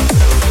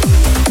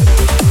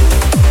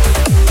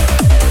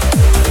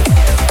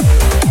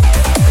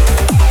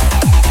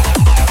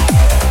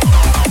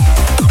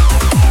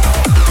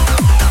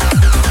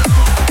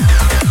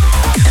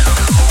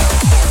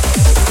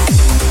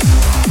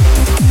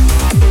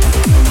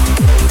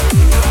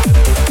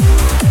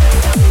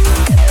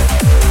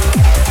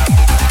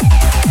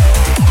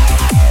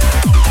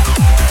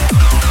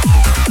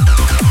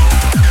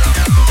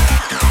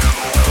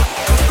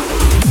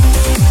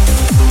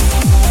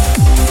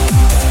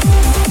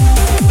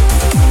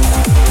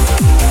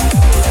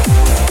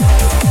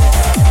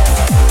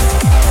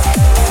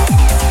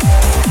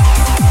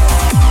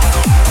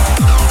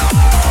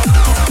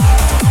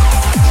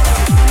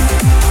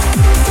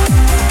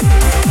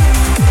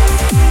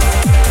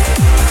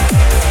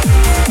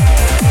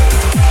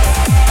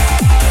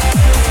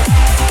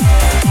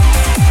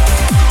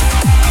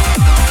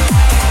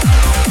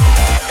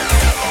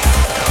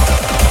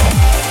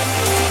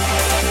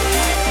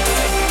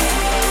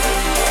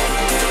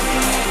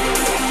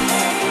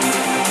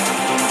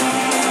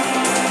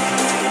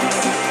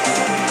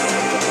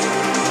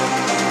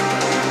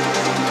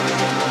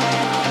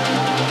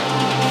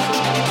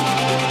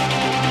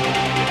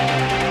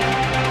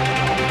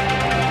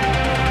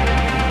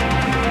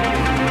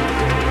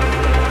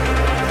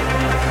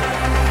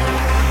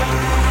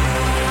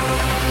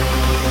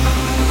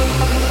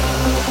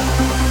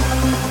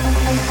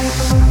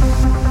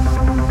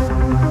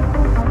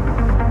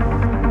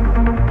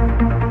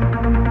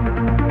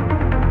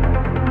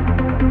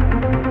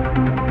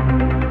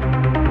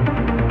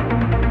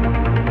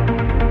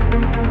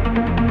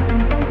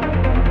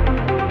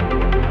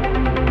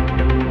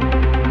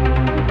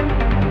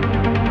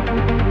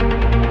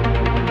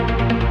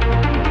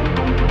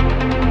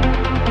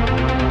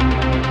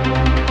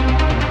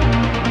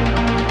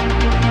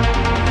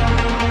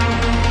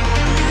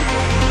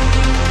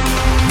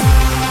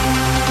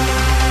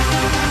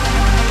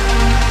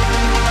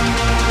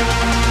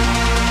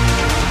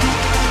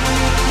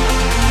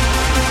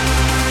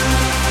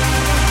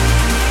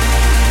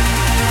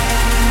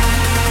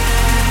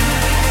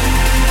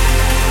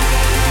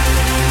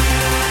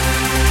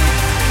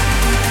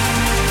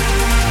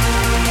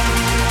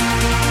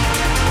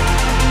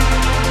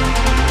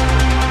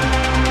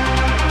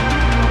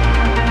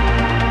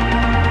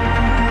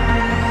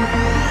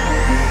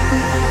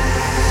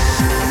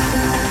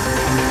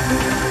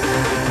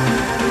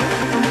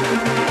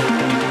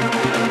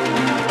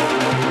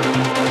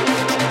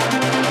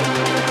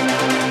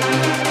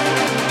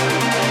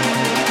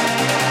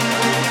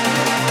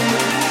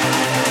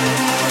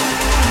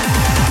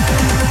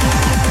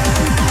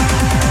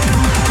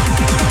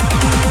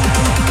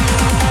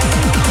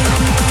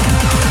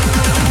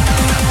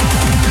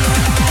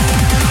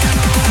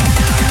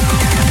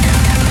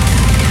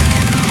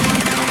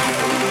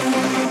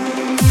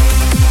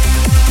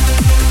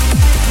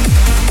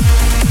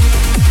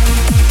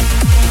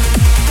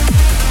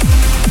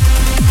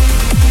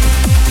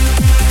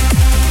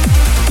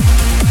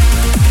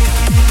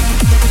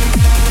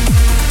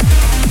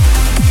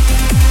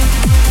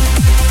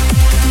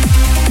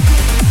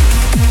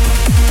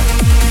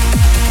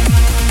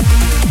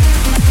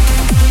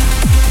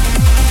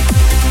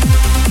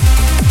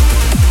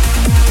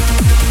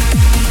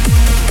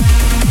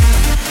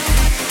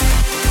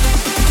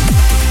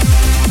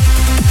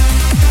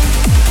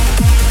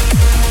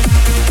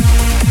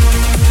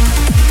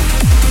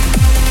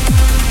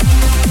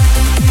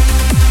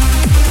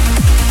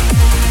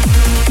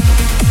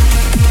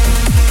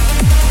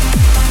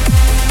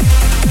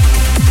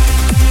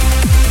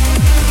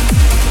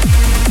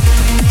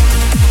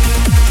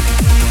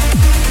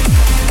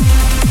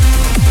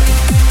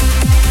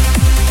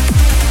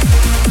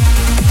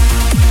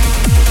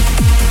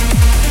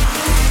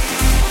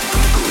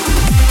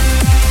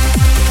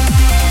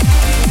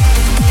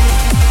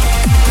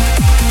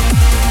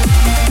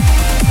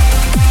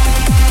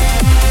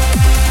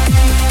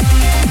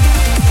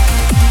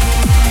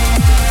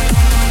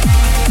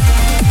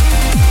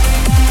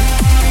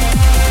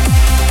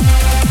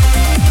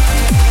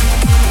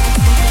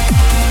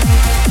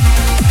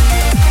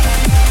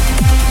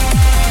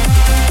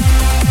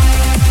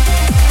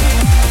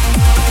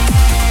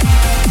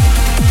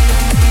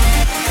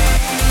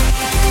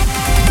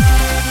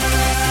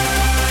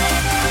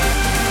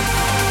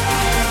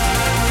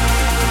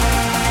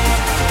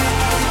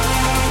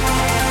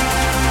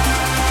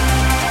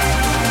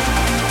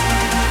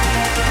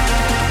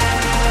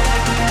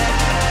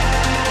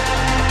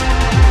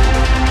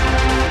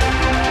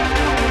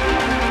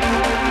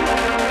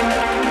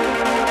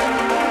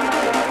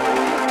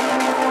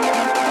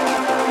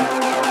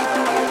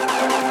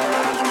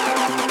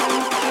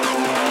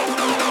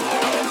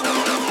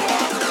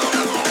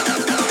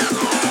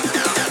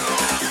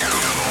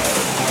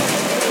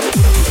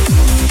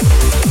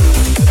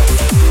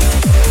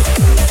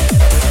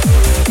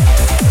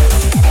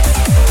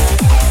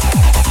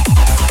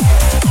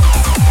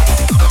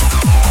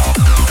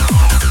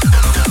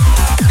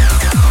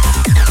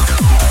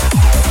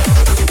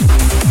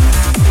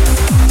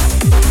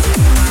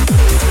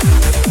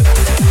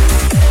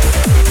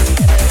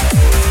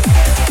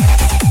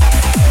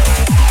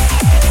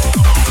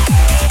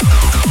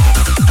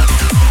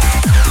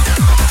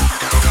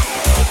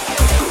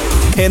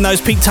 Hitting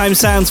those peak time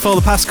sounds for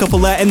the past couple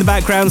there. In the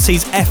background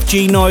sees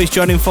FG Noise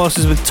joining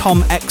forces with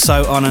Tom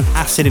Exo on an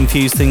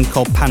acid-infused thing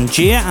called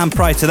Pangea, and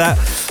prior to that,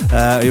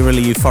 a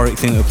really euphoric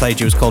thing that we played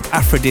you was called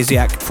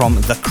Aphrodisiac from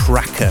The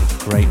Cracker.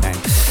 Great name.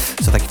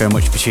 So thank you very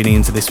much for tuning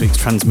into this week's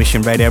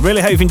Transmission Radio. I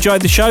really hope you've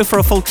enjoyed the show. For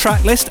a full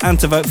track list and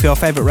to vote for your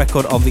favourite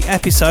record of the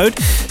episode,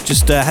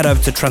 just head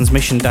over to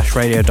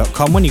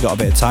transmission-radio.com when you've got a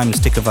bit of time and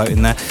stick a vote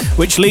in there,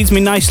 which leads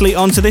me nicely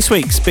on to this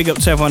week's. Big up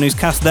to everyone who's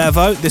cast their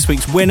vote. This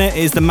week's winner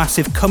is the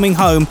massive Coming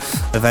Home,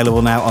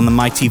 available now on the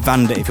Mighty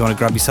Vanda if you want to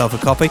grab yourself a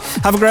copy.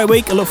 Have a great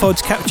week. I look forward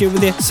to catching up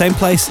with you. Same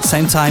place,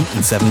 same time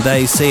in 7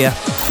 days. See ya.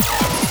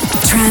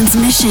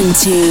 Transmission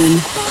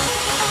Tune.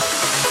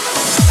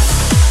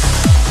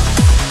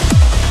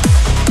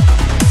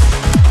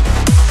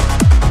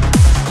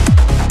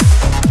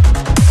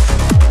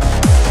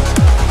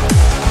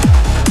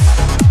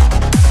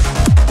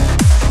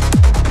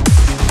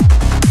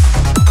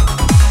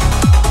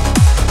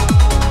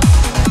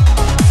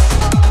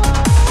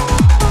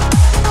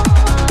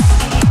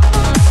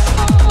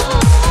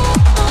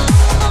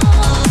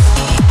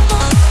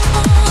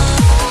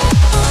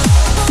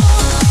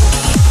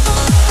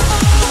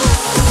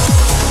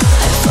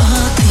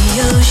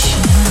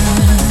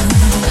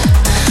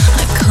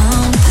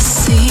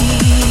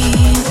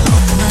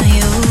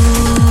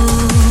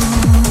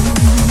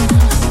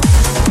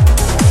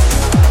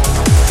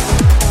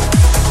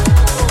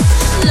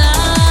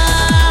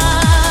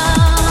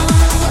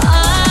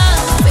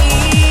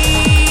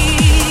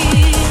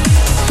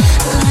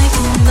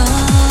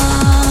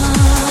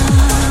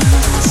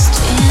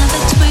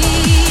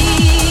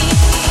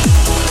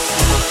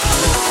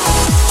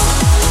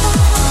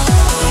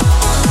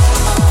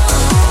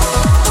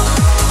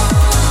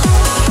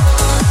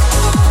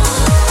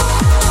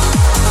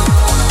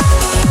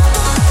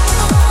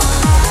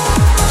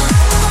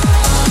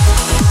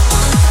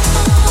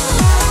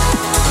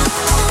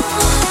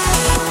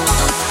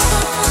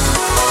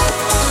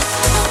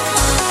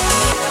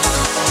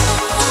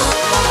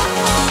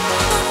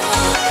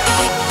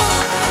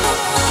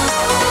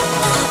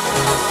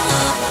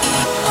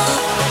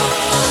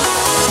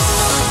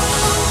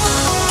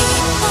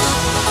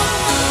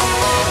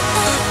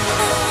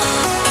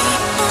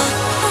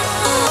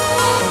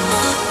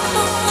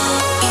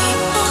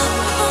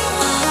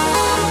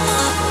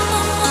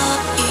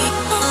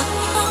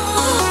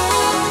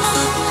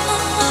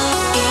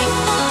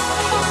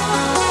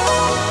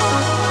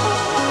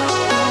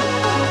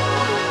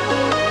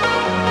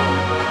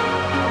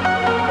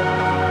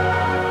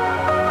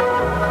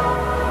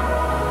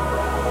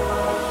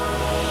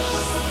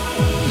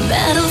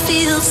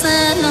 Battlefields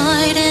at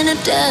night in a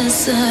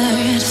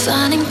desert,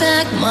 finding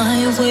back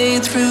my way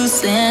through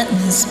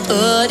sadness,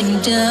 putting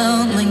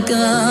down my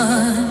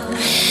gun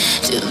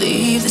to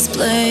leave this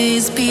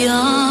place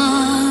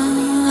beyond.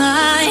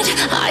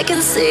 I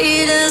can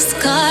see the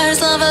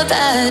scars of a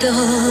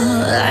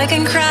battle, I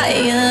can cry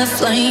a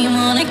flame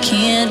on a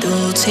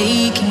candle,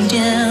 taking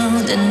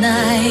down the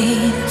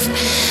knife.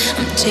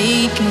 I'm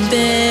taking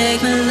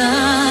back my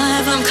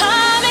life, I'm